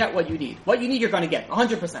that. You get what you need. What you need, you're going to get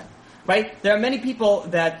 100%. Right? There are many people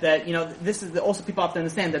that this is also people have to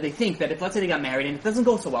understand that they think that if, let's say they got married and it doesn't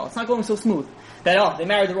go so well, it's not going so smooth, that, they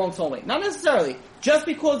married the wrong soulmate. Not necessarily. Just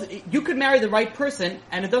because you could marry the right person,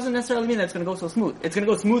 and it doesn't necessarily mean that it's going to go so smooth. It's going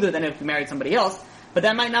to go smoother than if you married somebody else, but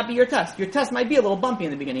that might not be your test. Your test might be a little bumpy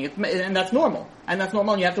in the beginning, and that's normal. And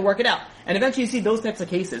you have to work it out. And eventually you see those types of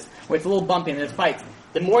cases where it's a little bumpy and there's fights.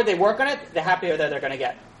 The more they work on it, the happier that they're going to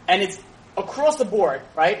get. And it's across the board,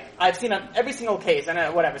 right? I've seen on every single case,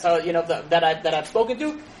 and whatever. So that I've spoken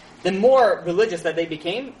to, the more religious that they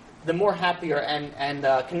became, the more happier and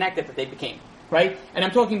connected that they became, right? And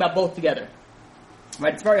I'm talking about both together,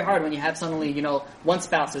 right? It's very hard when you have suddenly, one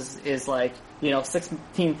spouse is like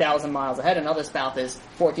 16,000 miles ahead, another spouse is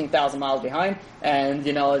 14,000 miles behind, and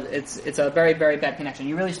it's a very, very bad connection.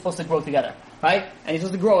 You're really supposed to grow together, right? And you're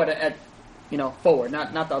supposed to grow at forward,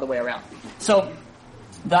 not the other way around. So.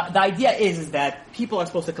 The idea is that people are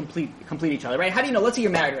supposed to complete each other, right? How do you know? Let's say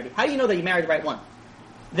you're married already. How do you know that you married the right one?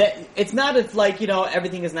 That it's not if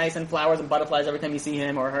everything is nice and flowers and butterflies every time you see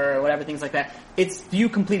him or her or whatever, things like that. It's, do you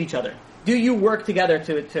complete each other? Do you work together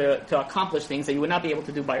to accomplish things that you would not be able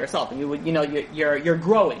to do by yourself? And you would you're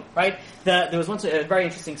growing, right? There was once a very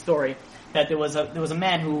interesting story that there was a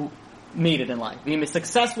man who made it in life.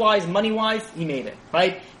 Success-wise, money-wise, he made it,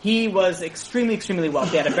 right? He was extremely, extremely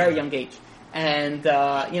wealthy at a very young age. And,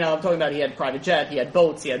 I'm talking about he had private jet, he had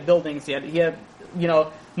boats, he had buildings, he had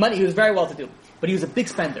money, he was very well to do. but he was a big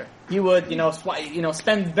spender. He would,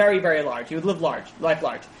 spend very, very large. He would live large.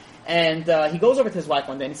 And he goes over to his wife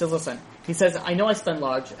one day and he says, listen, he says, I know I spend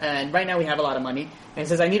large, and right now we have a lot of money. And he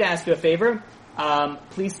says, I need to ask you a favor.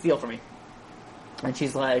 Please steal from me. And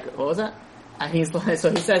she's like, what was that? And so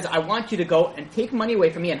he says, I want you to go and take money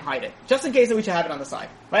away from me and hide it, just in case that we should have it on the side,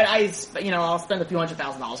 right? I'll spend a few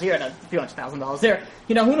 $100,000 here and a few $100,000 there.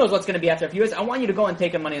 Who knows what's going to be after a few years? I want you to go and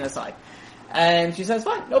take the money on the side. And she says,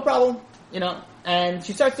 fine, no problem, And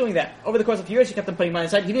she starts doing that. Over the course of a few years, she kept on putting money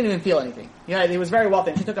on the side. He didn't even feel anything. He was very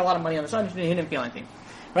wealthy, and she took a lot of money on the side, and he didn't feel anything,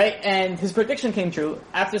 right? And his prediction came true.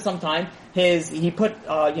 After some time, he put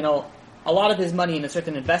a lot of his money in a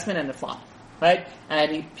certain investment, and it flopped. Right?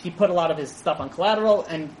 And he put a lot of his stuff on collateral,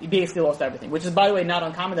 and he basically lost everything. Which is, by the way, not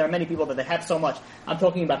uncommon. There are many people that they have so much. I'm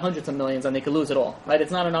talking about hundreds of millions, and they could lose it all. Right?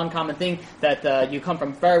 It's not an uncommon thing that you come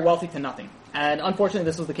from very wealthy to nothing. And unfortunately,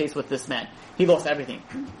 this was the case with this man. He lost everything.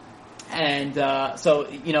 And so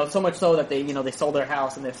much so that they sold their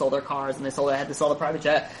house, and they sold their cars, and they had to sell the private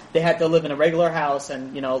jet. They had to live in a regular house,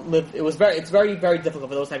 and live. It's very, very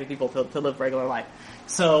difficult for those type of people to live regular life.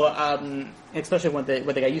 So especially when they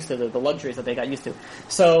got used to the luxuries that they got used to.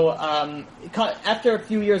 So after a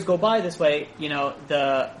few years go by this way, he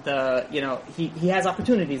has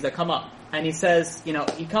opportunities that come up. And he says,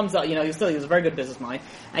 he comes out, he's a very good business mind.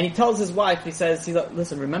 And he tells his wife, he's like,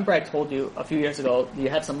 listen, remember I told you a few years ago, you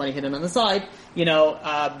have some money hidden on the side, he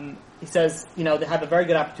says, they have a very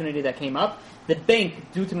good opportunity that came up. The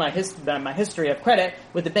bank, due to my history of credit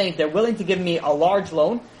with the bank, they're willing to give me a large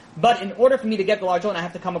loan. But in order for me to get the large loan, I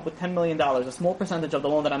have to come up with $10 million, a small percentage of the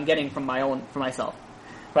loan that I'm getting for myself.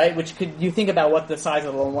 Right? Which you think about what the size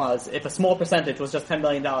of the loan was, if a small percentage was just $10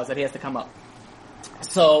 million that he has to come up.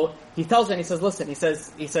 So he tells her and he says, listen, he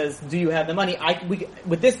says, do you have the money?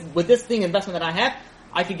 With this investment that I have,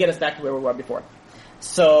 I could get us back to where we were before.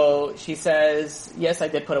 So she says, yes, I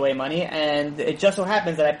did put away money, and it just so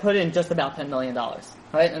happens that I put in just about $10 million.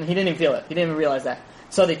 Right? And he didn't even feel it. He didn't even realize that.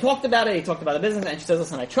 So they talked about it, he talked about the business, and she says,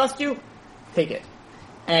 listen, I trust you, take it.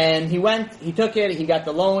 And he went, he took it, he got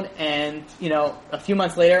the loan, and, a few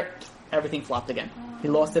months later, everything flopped again. He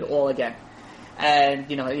lost it all again. And,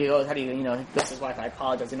 he goes, how do you, this is his wife, I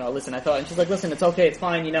apologize, listen, I thought, and she's like, listen, it's okay, it's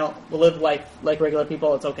fine, we'll live life like regular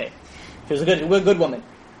people, it's okay. She was a good woman.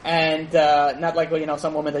 And, not like,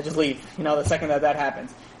 some women that just leave, the second that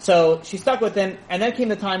happens. So she stuck with him, and then came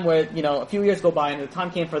the time where, a few years go by, and the time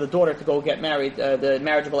came for the daughter to go get married, the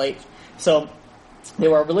marriageable age. So they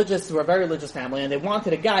were a very religious family, and they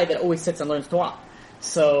wanted a guy that always sits and learns Torah.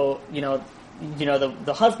 So,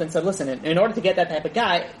 the husband said, listen, in order to get that type of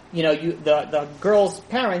guy, the girl's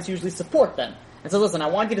parents usually support them. And so, listen, I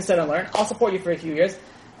want you to sit and learn. I'll support you for a few years.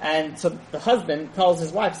 And so the husband tells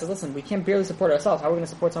his wife, says, listen, we can't barely support ourselves. How are we going to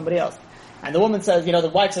support somebody else? And the woman says, the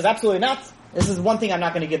wife says, absolutely not. This is one thing I'm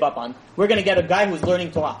not going to give up on. We're going to get a guy who's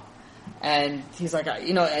learning Torah. And he's like,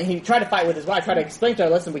 and he tried to fight with his wife, tried to explain to her,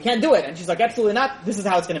 listen, we can't do it. And she's like, absolutely not. This is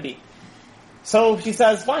how it's going to be. So she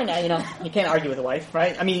says, fine, you can't argue with a wife,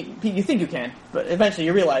 right? I mean, you think you can, but eventually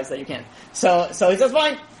you realize that you can't. So he says,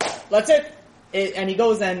 fine, that's it. And he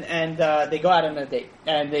goes and they go out on a date.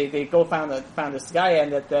 And they go found this guy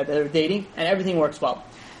and that they're dating, and everything works well.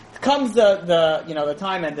 Comes the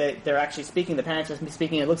time and they're actually speaking, the parents are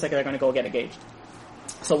speaking, it looks like they're going to go get engaged.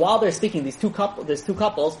 So while they're speaking, there's two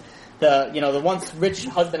couples, the once rich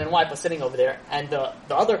husband and wife was sitting over there, and the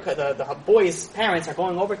boy's parents are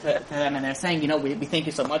going over to them and they're saying, we thank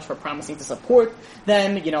you so much for promising to support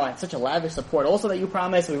them, and such a lavish support also that you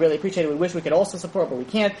promised. We really appreciate it. We wish we could also support, but we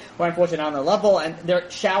can't. We're unfortunately on the level, and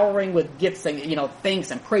they're showering with gifts and,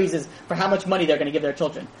 thanks and praises for how much money they're going to give their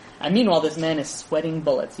children. And meanwhile, this man is sweating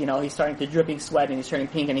bullets. He's starting to dripping sweat, and he's turning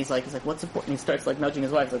pink, and he's like, what's support? And he starts nudging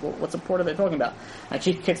his wife. He's like, well, what support are they talking about? And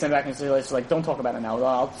she kicks him back and she's like, don't talk about it now.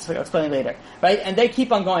 I'll explain it later, right? And they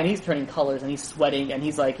keep on going. He's turning colors, and he's sweating, and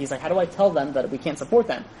he's like, how do I tell them that we can't support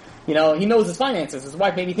them? He knows his finances. His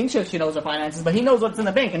wife maybe thinks she knows her finances, but he knows what's in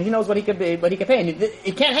the bank, and he knows what he could pay, and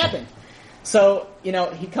it can't happen. So,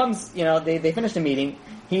 he comes, they finish the meeting.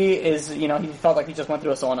 He is, he felt like he just went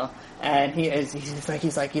through a sauna, and he's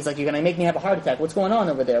like, you're gonna make me have a heart attack. What's going on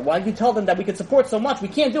over there? Why did you tell them that we could support so much? We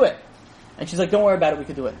can't do it. And she's like, don't worry about it, we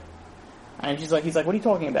could do it. And he's like, what are you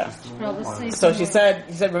talking about? So he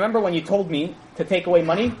said, remember when you told me to take away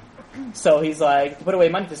money? So he's like, to put away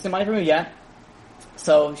money, to steal money from you, yeah.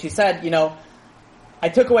 So she said, I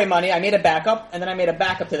took away money, I made a backup, and then I made a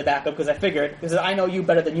backup to the backup because I know you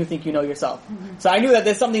better than you think you know yourself. Mm-hmm. So I knew that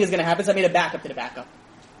there's something is going to happen, so I made a backup to the backup.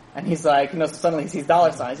 And he's like, suddenly he sees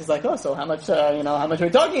dollar signs. He's like, oh, so how much are we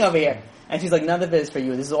talking over here? And she's like, none of it is for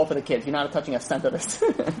you. This is all for the kids. You're not touching a cent of this.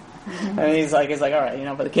 And he's like, all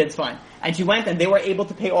right, but the kid's fine. And she went, and they were able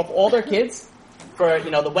to pay off all their kids for,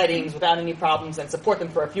 the weddings without any problems and support them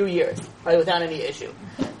for a few years, right, without any issue.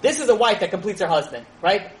 This is a wife that completes her husband,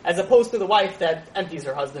 right, as opposed to the wife that empties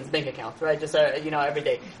her husband's bank account, right, just, every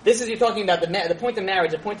day. This is, you're talking about the point of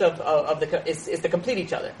marriage, the point is to complete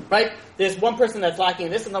each other, right? There's one person that's lacking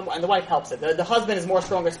this, and the wife helps it. The husband is more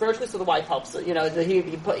stronger spiritually, so the wife helps, he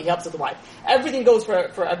helps with the wife. Everything goes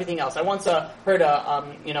for everything else. I once heard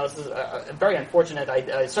this is a very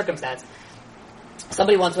unfortunate circumstance.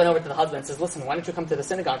 Somebody once went over to the husband and says, listen, why don't you come to the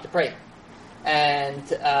synagogue to pray? And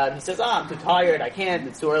he says, I'm too tired, I can't,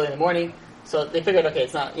 it's too early in the morning. So they figured, okay,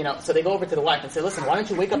 it's not, so they go over to the wife and say, listen, why don't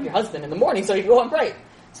you wake up your husband in the morning so he can go and pray?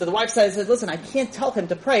 So the wife says, listen, I can't tell him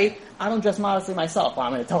to pray, I don't dress modestly myself. Well,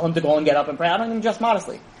 I'm going to tell him to go and get up and pray, I don't even dress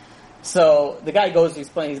modestly. So the guy goes, he's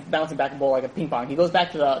bouncing back a ball like a ping pong. He goes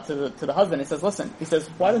back to the husband and says, listen,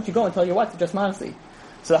 why don't you go and tell your wife to dress modestly?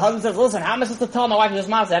 So the husband says, listen, how am I supposed to tell my wife to dress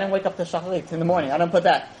modestly? I didn't wake up to shacharit in the morning. I don't put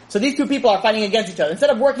that. So these two people are fighting against each other.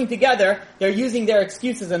 Instead of working together, they're using their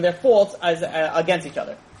excuses and their faults as against each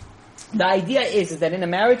other. The idea is that in a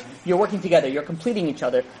marriage, you're working together. You're completing each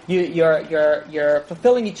other. You're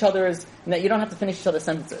fulfilling each other's. You don't have to finish each other's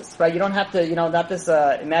sentences, right? You don't have to, not this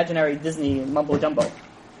imaginary Disney mumbo jumbo.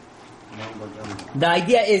 The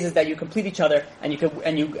idea is that you complete each other and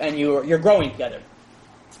you're growing together.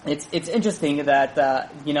 It's interesting that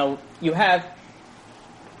you have.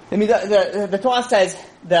 The Torah says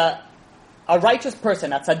that a righteous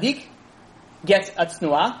person, a tzaddik, gets a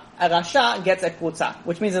tznuah, a rasha gets a krutza,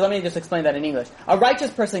 which means, let me just explain that in English. A righteous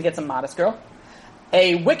person gets a modest girl,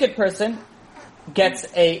 a wicked person gets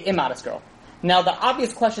a immodest girl. Now, the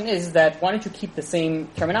obvious question is that why don't you keep the same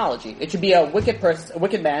terminology? It should be a wicked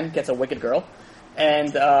man gets a wicked girl.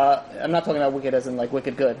 And I'm not talking about wicked as in like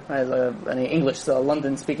wicked good, right? Any English,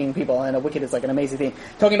 London-speaking people, and a wicked is like an amazing thing.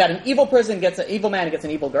 Talking about an evil person gets an evil man gets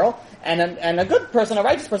an evil girl, and a good person, a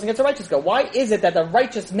righteous person, gets a righteous girl. Why is it that the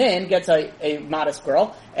righteous man gets a modest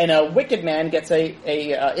girl and a wicked man gets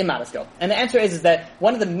a immodest girl? And the answer is that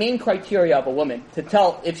one of the main criteria of a woman to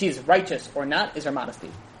tell if she's righteous or not is her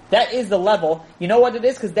modesty. That is the level. You know what it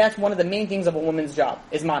is? Because that's one of the main things of a woman's job,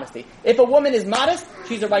 is modesty. If a woman is modest,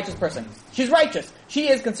 she's a righteous person. She's righteous. She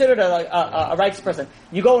is considered a righteous person.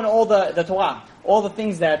 You go in all the Torah, all the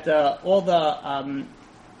things that, all the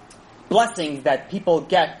blessings that people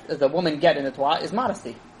get, the women get in the Torah, is modesty.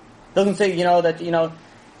 It doesn't say, that,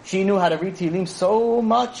 she knew how to read Tehillim so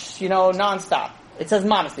much, nonstop. It says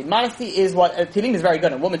modesty. Modesty is what, Tehillim is very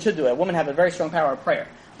good, and a woman should do it. A woman have a very strong power of prayer.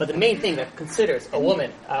 But the main thing that considers a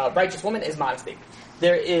woman, a righteous woman, is modesty.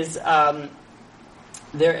 There is any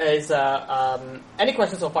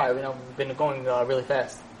questions so far? We've been going really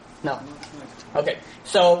fast. No. Okay.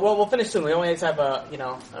 So we'll finish soon. We only have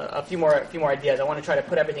a few more ideas. I want to try to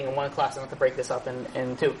put everything in one class. I want to break this up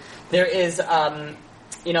in two. There is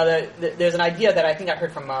there's an idea that I think I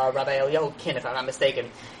heard from Rabbi Eliyahu Kin, if I'm not mistaken.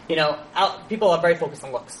 People are very focused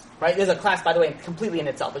on looks, right? There's a class, by the way, completely in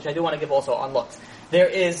itself, which I do want to give also on looks. There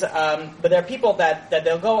is, but there are people that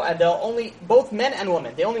they'll go and they'll only, both men and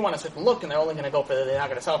women, they only want a certain look and they're only going to go for, they're not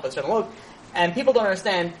going to settle for a certain look. And people don't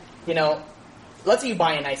understand, let's say you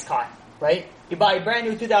buy a nice car, right? You buy a brand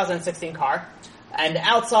new 2016 car, and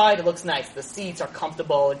outside it looks nice. The seats are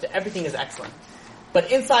comfortable, everything is excellent.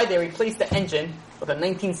 But inside they replace the engine with a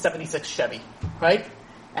 1976 Chevy, right?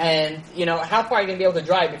 And, how far are you going to be able to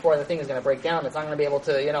drive before the thing is going to break down? It's not going to be able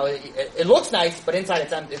to, it looks nice, but inside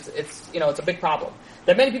it's a big problem.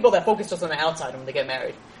 There are many people that focus just on the outside when they get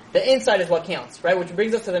married. The inside is what counts, right? Which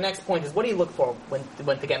brings us to the next point is, what do you look for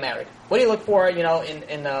when to get married? What do you look for,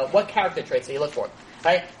 in what character traits do you look for?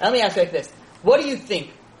 Right? And let me ask you like this. What do you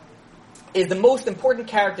think is the most important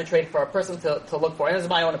character trait for a person to look for? And this is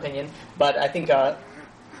my own opinion, but I think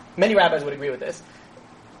many rabbis would agree with this.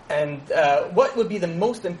 And what would be the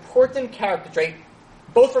most important character trait,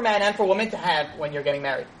 both for man and for woman, to have when you're getting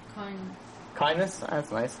married? Kindness. Kindness?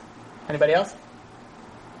 That's nice. Anybody else?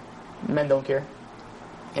 Men don't care.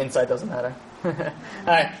 Inside doesn't matter. All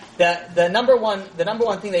right. The number one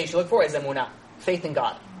thing that you should look for is emunah, faith in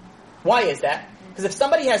God. Why is that? Because if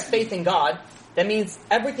somebody has faith in God, that means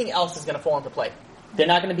everything else is going to fall into play. They're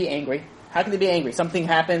not going to be angry. How can they be angry? Something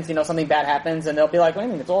happens, something bad happens, and they'll be like, wait a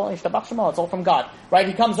minute, it's all from God. Right?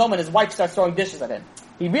 He comes home and his wife starts throwing dishes at him.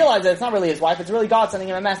 He realizes that it's not really his wife, it's really God sending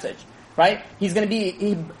him a message. Right? He's going to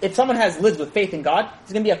be, if someone lives with faith in God,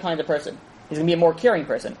 he's going to be a kinder person. He's going to be a more caring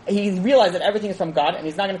person. He realized that everything is from God, and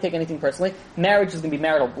he's not going to take anything personally. Marriage is going to be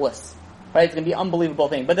marital bliss. Right? It's going to be an unbelievable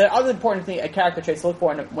thing. But the other important thing, a character trait to look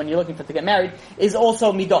for when you're looking to get married, is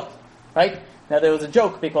also midot. Right? Now there was a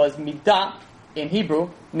joke because midah in Hebrew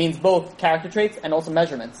means both character traits and also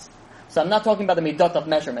measurements. So I'm not talking about the midot of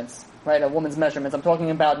measurements, right? A woman's measurements. I'm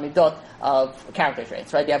talking about midot of character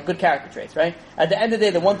traits, right? You have good character traits, right? At the end of the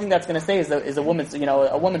day, the one thing that's going to stay is a woman's,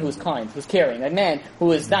 a woman who's kind, who's caring, a man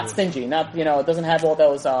who is not stingy, not, doesn't have all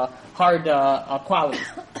those hard qualities.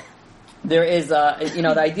 There is,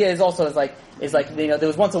 the idea is also there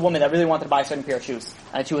was once a woman that really wanted to buy a certain pair of shoes,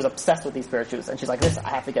 and she was obsessed with these pair of shoes, and she's like, I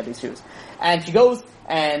have to get these shoes. And she goes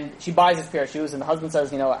and she buys this pair of shoes, and the husband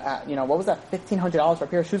says, what was that, $1,500 for a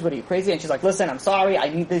pair of shoes? What are you, crazy? And she's like, listen, I'm sorry, I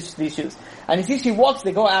need these shoes. And she walks,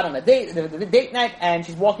 they go out on a date, the date night, and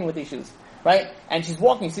she's walking with these shoes. Right? And she's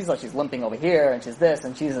walking, she's she's limping over here, and she's this,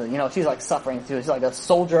 and she's, she's like suffering too. She's like a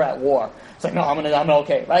soldier at war. It's like, no, I'm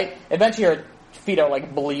okay, right? Eventually her feet are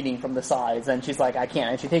like bleeding from the sides, and she's like, I can't,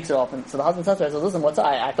 and she takes it off, and so the husband says to her, listen,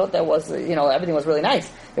 I thought that was, everything was really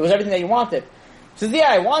nice. It was everything that you wanted. She says, yeah,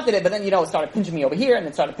 I wanted it, but then, it started pinching me over here, and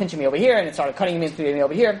it started pinching me over here, and it started cutting me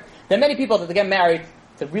over here. There are many people that they get married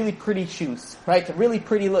to really pretty shoes, right? To really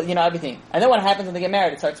pretty, everything. And then what happens when they get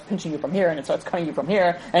married? It starts pinching you from here, and it starts cutting you from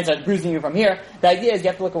here, and it starts bruising you from here. The idea is you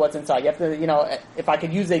have to look at what's inside. You have to, if I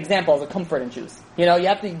could use the example as a comfort in shoes. You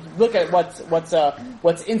have to look at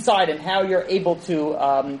what's inside and how you're able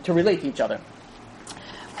to relate to each other.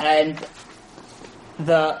 And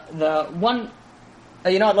the one,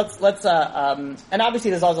 and obviously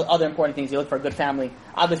there's also other important things. You look for a good family,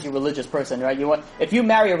 obviously a religious person, right? If you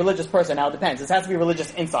marry a religious person, now it depends. This has to be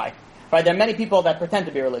religious inside, right? There are many people that pretend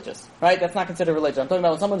to be religious, right? That's not considered religion. I'm talking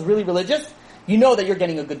about when someone's really religious, you know that you're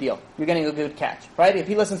getting a good deal. You're getting a good catch, right? If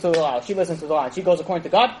he listens to the law, she listens to the law, and she goes according to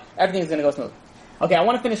God, everything's going to go smooth. Okay, I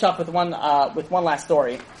want to finish off with one last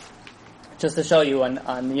story, just to show you on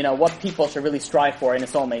what people should really strive for in a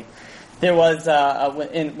soulmate. There was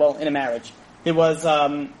in a marriage. There was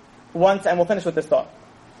once, and we'll finish with this thought.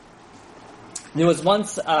 There was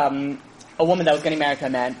once a woman that was getting married to a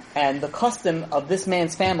man, and the custom of this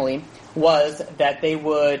man's family was that they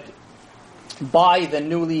would buy the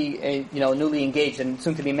newly engaged and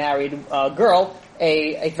soon to be married girl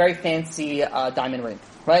a very fancy diamond ring,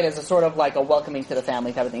 right? As a sort of like a welcoming to the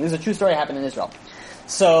family type of thing. This is a true story that happened in Israel.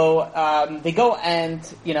 So they go and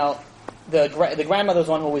the grandmother's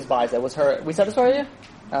one who always buys it. Was her? We said the story here?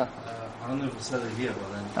 I don't know if we said it here,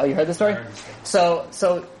 but then. Oh, you heard the story? So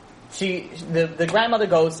the grandmother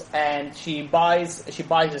goes and she buys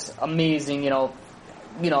this amazing,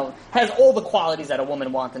 has all the qualities that a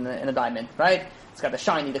woman wants in a diamond, right? It's got the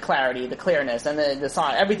shiny, the clarity, the clearness, and the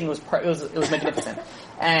size. Everything was magnificent.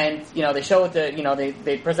 And they show it to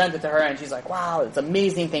they present it to her, and she's like, "Wow, it's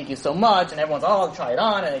amazing! Thank you so much!" And everyone's, "Oh, try it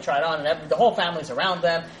on!" And they try it on, and the whole family's around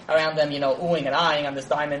them, oohing and eyeing on this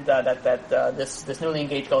diamond that this newly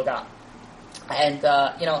engaged girl got. And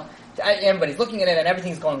everybody's looking at it, and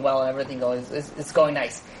everything's going well, and it's going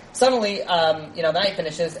nice. Suddenly, the night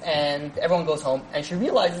finishes, and everyone goes home, and she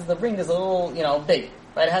realizes the ring is a little, big.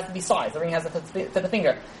 Right, it has to be sized. The ring has to fit the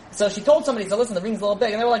finger. So she told somebody, "So listen, the ring's a little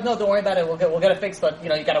big," and they were like, "No, don't worry about it. We'll get it fixed. But you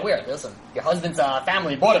gotta wear it. Listen, your husband's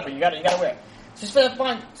family bought it, but you gotta wear it." She said,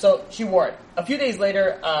 "Fine." So she wore it. A few days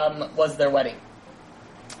later was their wedding,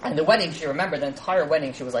 and the wedding, she remembered the entire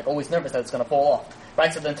wedding. She was like always nervous that it's gonna fall off.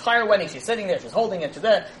 Right, so the entire wedding, she's sitting there, she's holding it, she's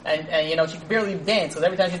there, and she can barely dance because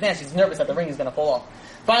every time she dances, she's nervous that the ring is gonna fall off.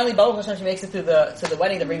 Finally, Baruch Hashem, she makes it to the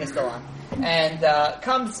wedding. The ring is still on, and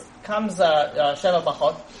comes Sheva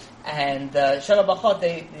Bachot, and Sheva Bachot.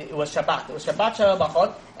 It was Shabbat. It was Shabbat Sheva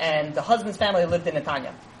Bachot, and the husband's family lived in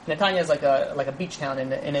Netanya. Netanya is like a beach town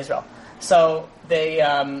in Israel. So they're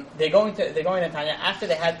going to Netanya after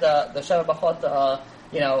they had the Sheva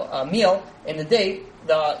Bachot meal in the day.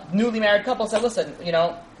 The newly married couple said, "Listen,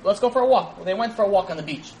 let's go for a walk." They went for a walk on the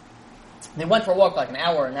beach. They went for a walk for like an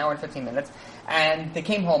hour and 15 minutes, and they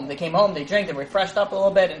came home. They drank, they refreshed up a little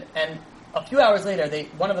bit, and a few hours later,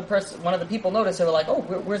 one of the people noticed. They were like, "Oh,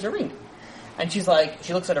 where's your ring?" And she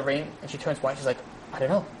looks at her ring, and she turns white. She's like, "I don't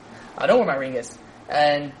know where my ring is."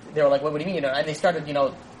 And they were like, "What do you mean?" And they started,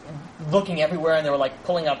 looking everywhere, and they were like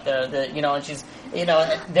pulling up and she's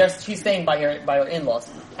staying by her in-laws,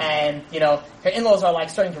 and her in-laws are like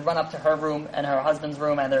starting to run up to her room and her husband's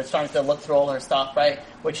room, and they're starting to look through all her stuff, right?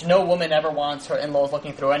 Which no woman ever wants her in-laws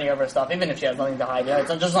looking through any of her stuff, even if she has nothing to hide. It's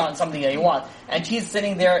just not something that you want. And she's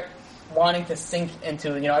sitting there wanting to sink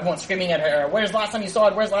into, everyone's screaming at her, "Where's the last time you saw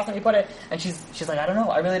it? Where's the last time you put it?" And she's like, "I don't know.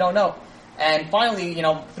 I really don't know." And finally,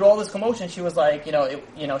 through all this commotion, she was like, she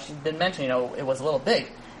did mention, it was a little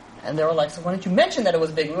big. And they were like, "So why didn't you mention that it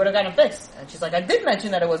was big? We would have gotten it fixed." And she's like, "I did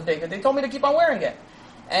mention that it was big. They told me to keep on wearing it."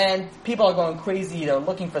 And people are going crazy. They're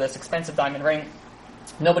looking for this expensive diamond ring.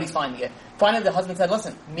 Nobody's finding it. Finally, the husband said,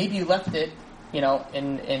 "Listen, maybe you left it,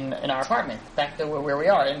 in our apartment, back to where we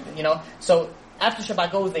are." And, after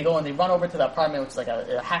Shabbat goes, they go and they run over to the apartment, which is like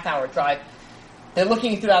a half-hour drive. They're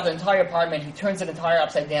looking throughout the entire apartment. He turns it entire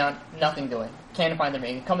upside down, nothing doing. Can't find the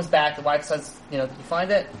ring. He comes back. The wife says, did you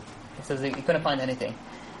find it? He says he couldn't find anything.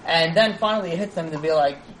 And then finally it hits them and they'll be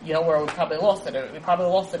like, where we probably lost it? We probably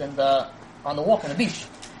lost it on the walk on the beach.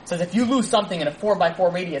 Says if you lose something in a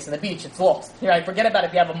 4x4 radius in the beach, it's lost. Forget about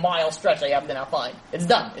if you have a mile stretch that you have to now find. It's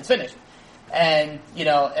done. It's finished. And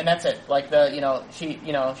and that's it. Like she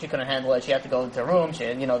couldn't handle it. She had to go into her room.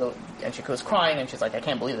 And she was crying and she's like, I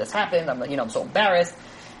can't believe this happened. I'm so embarrassed.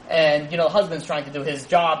 And the husband's trying to do his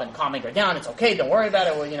job and calming her down. It's okay. Don't worry about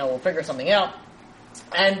it. We'll figure something out.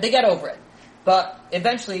 And they get over it. But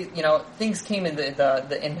eventually, things came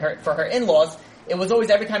for her in-laws. It was always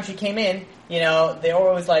every time she came in, they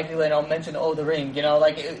always mention the ring,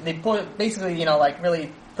 they put basically,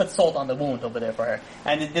 really put salt on the wound over there for her,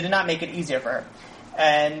 and it did not make it easier for her,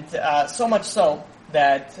 and so much so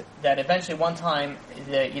that eventually one time,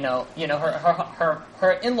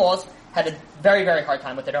 her in-laws had a very, very hard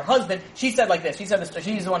time with it. Her husband, she said like this. She's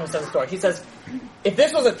the one who says the story. She says, if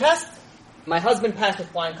this was a test, my husband passed with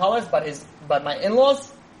flying colors, but my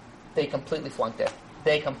in-laws, they completely flunked it.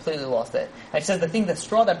 They completely lost it. And she says the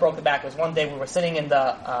straw that broke the back was one day we were sitting at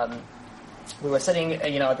the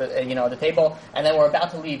table, and then we're about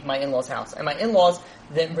to leave my in-laws' house. And my in-laws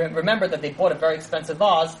then remembered that they bought a very expensive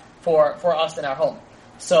vase for us in our home.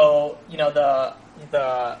 So, the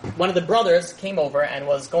one of the brothers came over and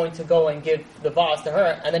was going to go and give the vase to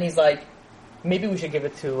her, and then he's like, maybe we should give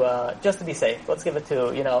it to, just to be safe, let's give it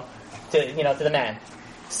to the man.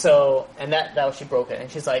 So, and that was, she broke it. And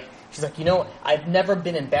she's like, I've never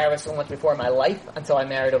been embarrassed so much before in my life until I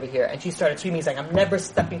married over here. And she started treating me, he's like, I'm never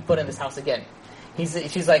stepping foot in this house again.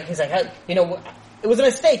 She's like, it was a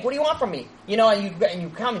mistake. What do you want from me? And you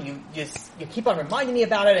come and you keep on reminding me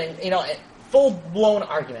about it, and full blown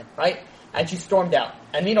argument, right? And she stormed out.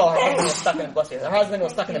 And meanwhile, her husband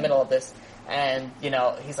was stuck in the middle of this. And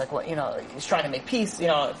he's like, he's trying to make peace.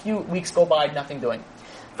 A few weeks go by, nothing doing.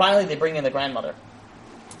 Finally, they bring in the grandmother.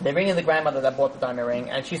 They bring in the grandmother that bought the diamond ring,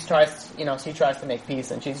 and she tries to make peace,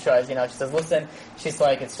 and she says, listen, she's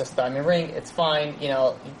like, it's just a diamond ring, it's fine, you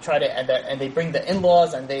try to, and they bring the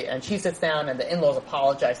in-laws, and she sits down, and the in-laws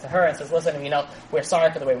apologize to her, and says, listen, we're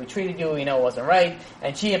sorry for the way we treated you, it wasn't right,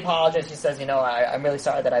 and she apologizes, she says, I'm really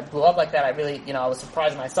sorry that I blew up like that, I really, I was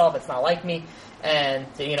surprised myself, it's not like me, and,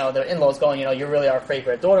 the in-laws going, you're really our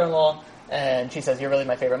favorite daughter-in-law, and she says, you're really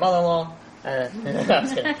my favorite mother-in-law, no, I'm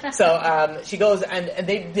just kidding. So she goes and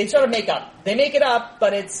they sort of make up. They make it up,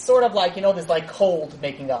 but it's sort of like this like cold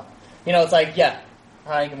making up. It's like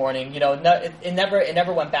hi, good morning. It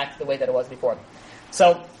never went back to the way that it was before.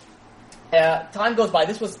 So time goes by.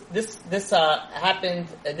 This happened.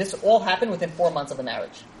 This all happened within 4 months of the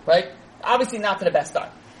marriage, right? Obviously not to the best start.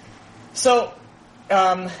 So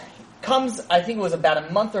comes, I think it was about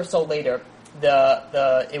a month or so later.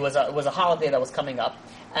 It was a holiday that was coming up.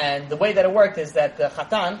 And the way that it worked is that the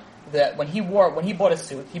Chatan, when he bought a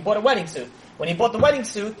suit, he bought a wedding suit. When he bought the wedding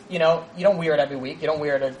suit, you don't wear it every week. You don't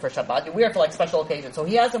wear it for Shabbat. You wear it for like special occasions. So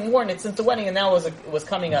he hasn't worn it since the wedding, and now it was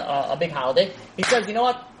coming a big holiday. He says, you know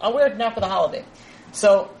what? I'll wear it now for the holiday.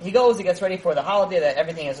 So he gets ready for the holiday, that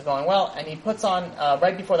everything is going well, and he puts on,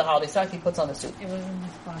 right before the holiday starts, he puts on the suit. It was in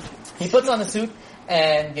his pocket. He puts on the suit,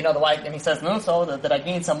 and, the wife, and he says, no, so did I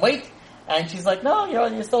gain some weight? And she's like, no,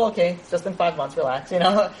 you're still okay. It's just been 5 months, relax,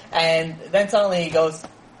 And then suddenly he goes,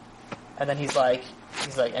 and then he's like,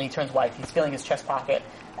 and he turns white. He's feeling his chest pocket,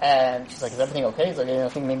 and she's like, is everything okay? He's like, I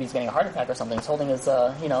think maybe he's getting a heart attack or something. He's holding his,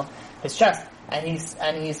 his chest, and he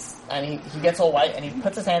gets all white, and he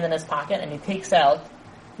puts his hand in his pocket, and he takes out,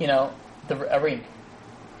 a ring,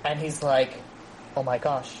 and he's like, oh my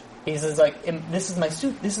gosh. He's like, this is my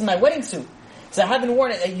suit. This is my wedding suit. So I haven't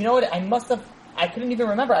worn it. You know what? I couldn't even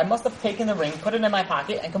remember. I must have taken the ring, put it in my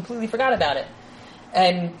pocket, and completely forgot about it.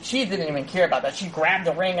 And she didn't even care about that. She grabbed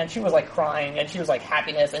the ring, and she was like crying, and she was like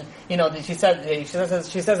happiness. And she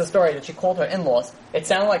says a story that she called her in-laws. It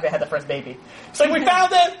sounded like they had the first baby. She's like, we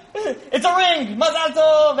found it! It's a ring! Mazal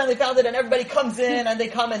tov! And they found it, and everybody comes in, and they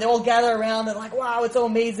come, and they all gather around, and like, wow, it's so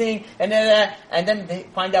amazing. And then they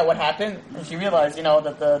find out what happened, and she realized,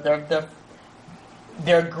 that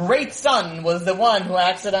their great son was the one who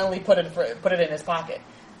accidentally put it in his pocket.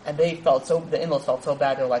 And the in-laws felt so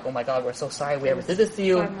bad. They were like, oh my God, we're so sorry we ever did this to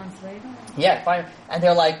you. 5 months later? Yeah, 5. And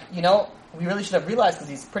they're like, we really should have realized because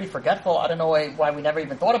he's pretty forgetful. I don't know why we never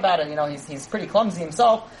even thought about it. He's pretty clumsy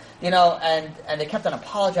himself. And they kept on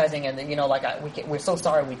apologizing, and we're so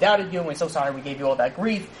sorry we doubted you, and we're so sorry we gave you all that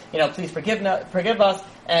grief. Please forgive us.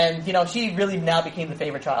 And she really now became the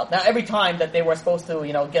favorite child. Now every time that they were supposed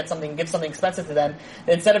to give something expensive to them,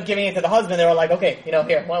 instead of giving it to the husband, they were like, okay,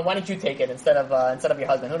 here, why don't you take it instead of your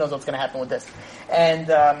husband? Who knows what's going to happen with this? And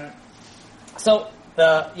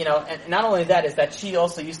and not only that is that she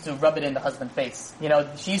also used to rub it in the husband's face.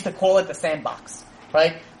 She used to call it the sandbox.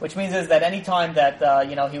 Right? Which means is that any time that,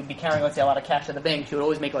 he would be carrying, let's say, a lot of cash at the bank, she would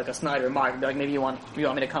always make like a snide remark. Be like, maybe you want me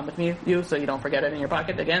to come with you so you don't forget it in your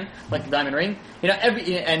pocket again? Like the diamond ring?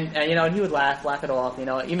 And he would laugh it off,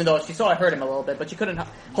 even though she saw it hurt him a little bit, but she couldn't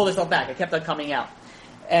hold herself back. It kept on coming out.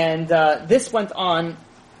 And, this went on,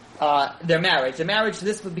 their marriage. The marriage,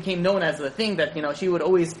 this became known as the thing that, she would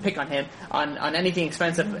always pick on him on anything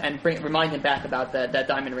expensive and remind him back about that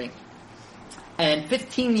diamond ring. And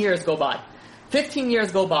 15 years go by. 15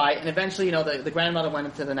 years go by, and eventually, the grandmother went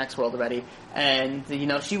into the next world already, and,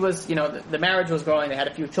 she was, the marriage was growing, they had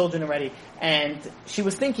a few children already, and she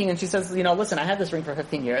was thinking, and she says, listen, I had this ring for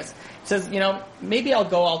 15 years. She says, maybe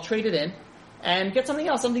I'll trade it in, and get something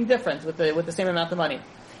else, something different, with the same amount of money.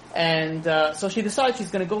 And, so she decides she's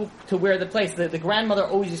gonna go to where the place, the grandmother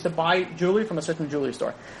always used to buy jewelry from a certain jewelry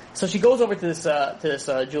store. So she goes over to this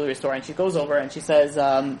jewelry store, and she goes over, and she says,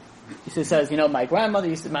 my grandmother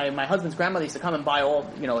my husband's grandmother used to come and buy all,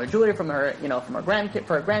 her jewelry from her, from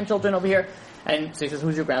her grandchildren over here. And so she says,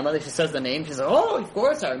 who's your grandmother? She says the name. She says, oh, of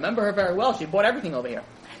course, I remember her very well. She bought everything over here.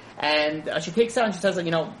 And she takes out and she says,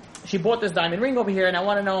 she bought this diamond ring over here, and I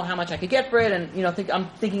want to know how much I could get for it, and, I'm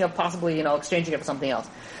thinking of possibly, exchanging it for something else.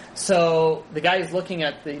 So the guy is looking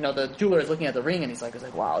at the jeweler is looking at the ring, and he's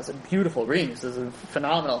like, wow, it's a beautiful ring. This is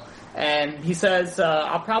phenomenal. And he says,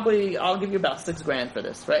 I'll give you about $6,000 for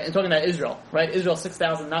this, right? And talking about Israel, right? Israel,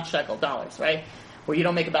 6,000, not shekel, dollars, right? Where you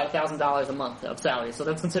don't make about $1,000 a month of salary. So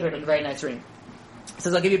that's considered a very nice ring. He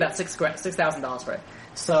says, I'll give you about $6,000 for it.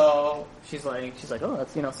 So she's like, oh,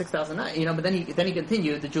 that's, $6,000, but then he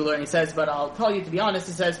continued, the jeweler, and he says, but I'll tell you, to be honest,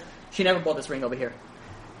 he says, she never bought this ring over here.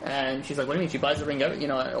 And she's like, what do you mean? She buys the ring,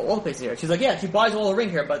 all the places here. She's like, yeah, she buys all the ring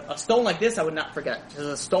here, but a stone like this, I would not forget. She says,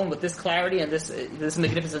 a stone with this clarity and this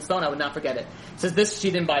magnificent stone, I would not forget it. She says, this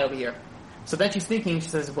she didn't buy over here. So then she's thinking, she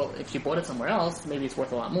says, well, if she bought it somewhere else, maybe it's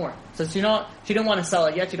worth a lot more. So she didn't want to sell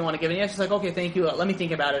it yet, she didn't want to give it yet. She's like, okay, thank you, let me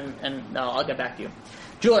think about it, and I'll get back to you.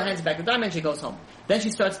 Jeweler hands back the diamond, she goes home. Then she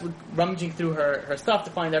starts rummaging through her stuff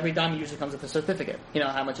to find every diamond usually comes with a certificate.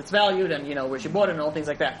 How much it's valued, and, where she bought it, and all things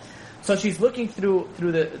like that. So she's looking through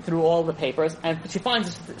all the papers, and she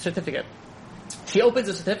finds a certificate. She opens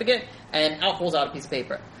the certificate, and out falls out a piece of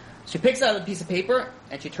paper. She picks out a piece of paper,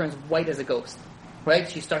 and she turns white as a ghost. Right?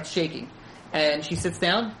 She starts shaking. And she sits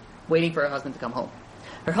down, waiting for her husband to come home.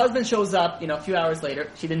 Her husband shows up, a few hours later.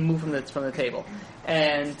 She didn't move from the table.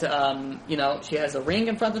 And, she has a ring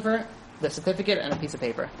in front of her, the certificate, and a piece of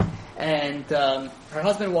paper. And her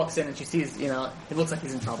husband walks in, and she sees, it looks like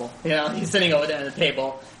he's in trouble. He's sitting over there at the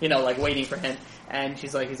table, waiting for him. And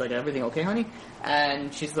he's like, everything okay, honey?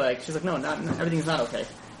 And she's like, no, everything's not okay.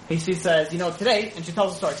 She says, today, and she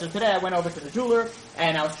tells the story. So today I went over to the jeweler,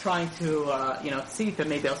 and I was trying to, see if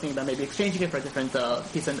maybe I was thinking about maybe exchanging it for a different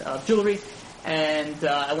piece of jewelry. And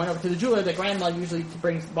I went over to the jeweler that grandma usually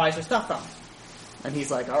buys her stuff from. And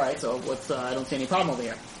he's like, all right, so I don't see any problem over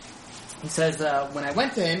here. He says, when I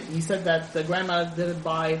went to him, he said that the grandma didn't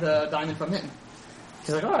buy the diamond from him.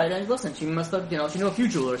 She's like, all right, and listen, she must have, she knew a few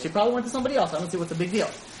jewelers. She probably went to somebody else. I don't see what's the big deal.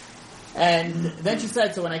 And then she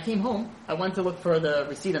said, so when I came home, I went to look for the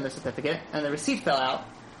receipt on the certificate, and the receipt fell out,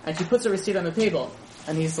 and she puts the receipt on the table.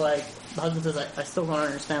 And he's like, the husband says, I still don't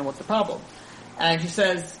understand what's the problem. And she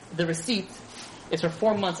says, the receipt is for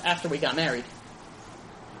 4 months after we got married.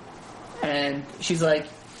 And she's like,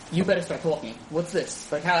 you better start talking. What's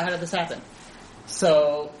this? Like, how did this happen?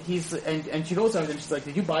 So and she goes over to him, she's like,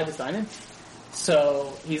 did you buy this diamond?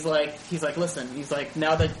 So he's like, listen,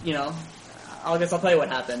 now that, I guess I'll tell you what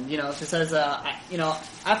happened. She says,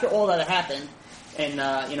 after all that had happened, and,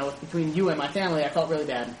 between you and my family, I felt really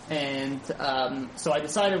bad. And, so I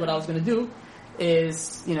decided what I was going to do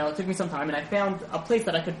is, it took me some time, and I found a place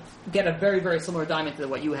that I could get a very, very similar diamond to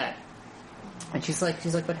what you had. And she's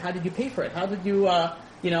like, but how did you pay for it? How did you, how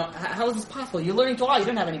is this possible? You're learning Torah, you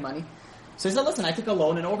didn't have any money. So he said, listen, I took a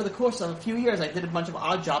loan, and over the course of a few years, I did a bunch of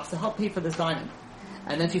odd jobs to help pay for this diamond.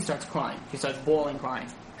 And then she starts crying. She starts bawling, crying.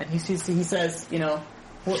 And he says,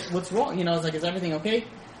 what's wrong? Is everything okay?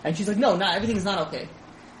 And she's like, no, everything's not okay.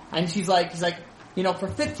 And he's like, for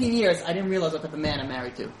 15 years, I didn't realize what type of man I'm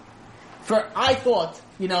married to. I thought,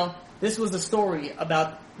 this was the story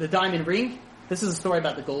about the diamond ring. This is a story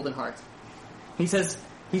about the golden heart. He says,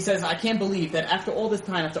 I can't believe that after all this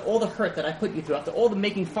time, after all the hurt that I put you through, after all the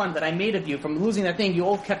making fun that I made of you from losing that thing, you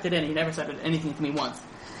all kept it in. You never said anything to me once.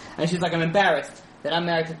 And she's like, I'm embarrassed that I'm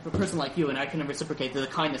married to a person like you and I can reciprocate the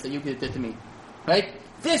kindness that you did to me. Right?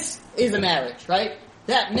 This is a marriage, right?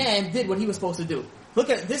 That man did what he was supposed to do.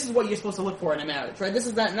 This is what you're supposed to look for in a marriage, right? This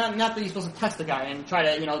is not that you're supposed to test the guy and try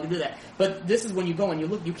to, do that. But this is when you go and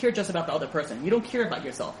you care just about the other person. You don't care about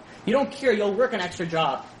yourself. You don't care. You'll work an extra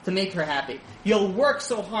job to make her happy. You'll work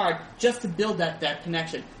so hard just to build that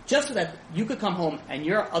connection. Just so that you could come home and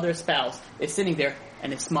your other spouse is sitting there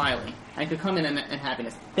and is smiling and could come in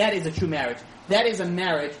happiness. That is a true marriage. That is a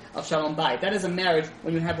marriage of shalom bayit. That is a marriage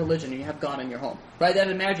when you have religion and you have God in your home. Right? That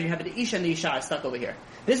is a marriage when you have the isha and the isha stuck over here.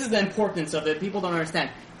 This is the importance of it. People don't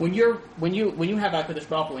understand. When you have HaKadosh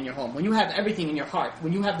Baruch Hu in your home, when you have everything in your heart,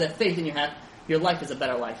 when you have the faith in your life is a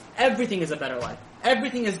better life. Everything is a better life.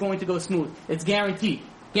 Everything is going to go smooth. It's guaranteed.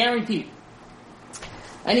 Guaranteed.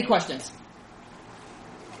 Any questions?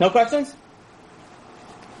 No questions?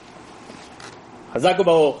 Hazaku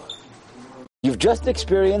Baruch. You've just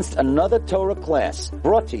experienced another Torah class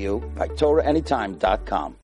brought to you by TorahAnytime.com.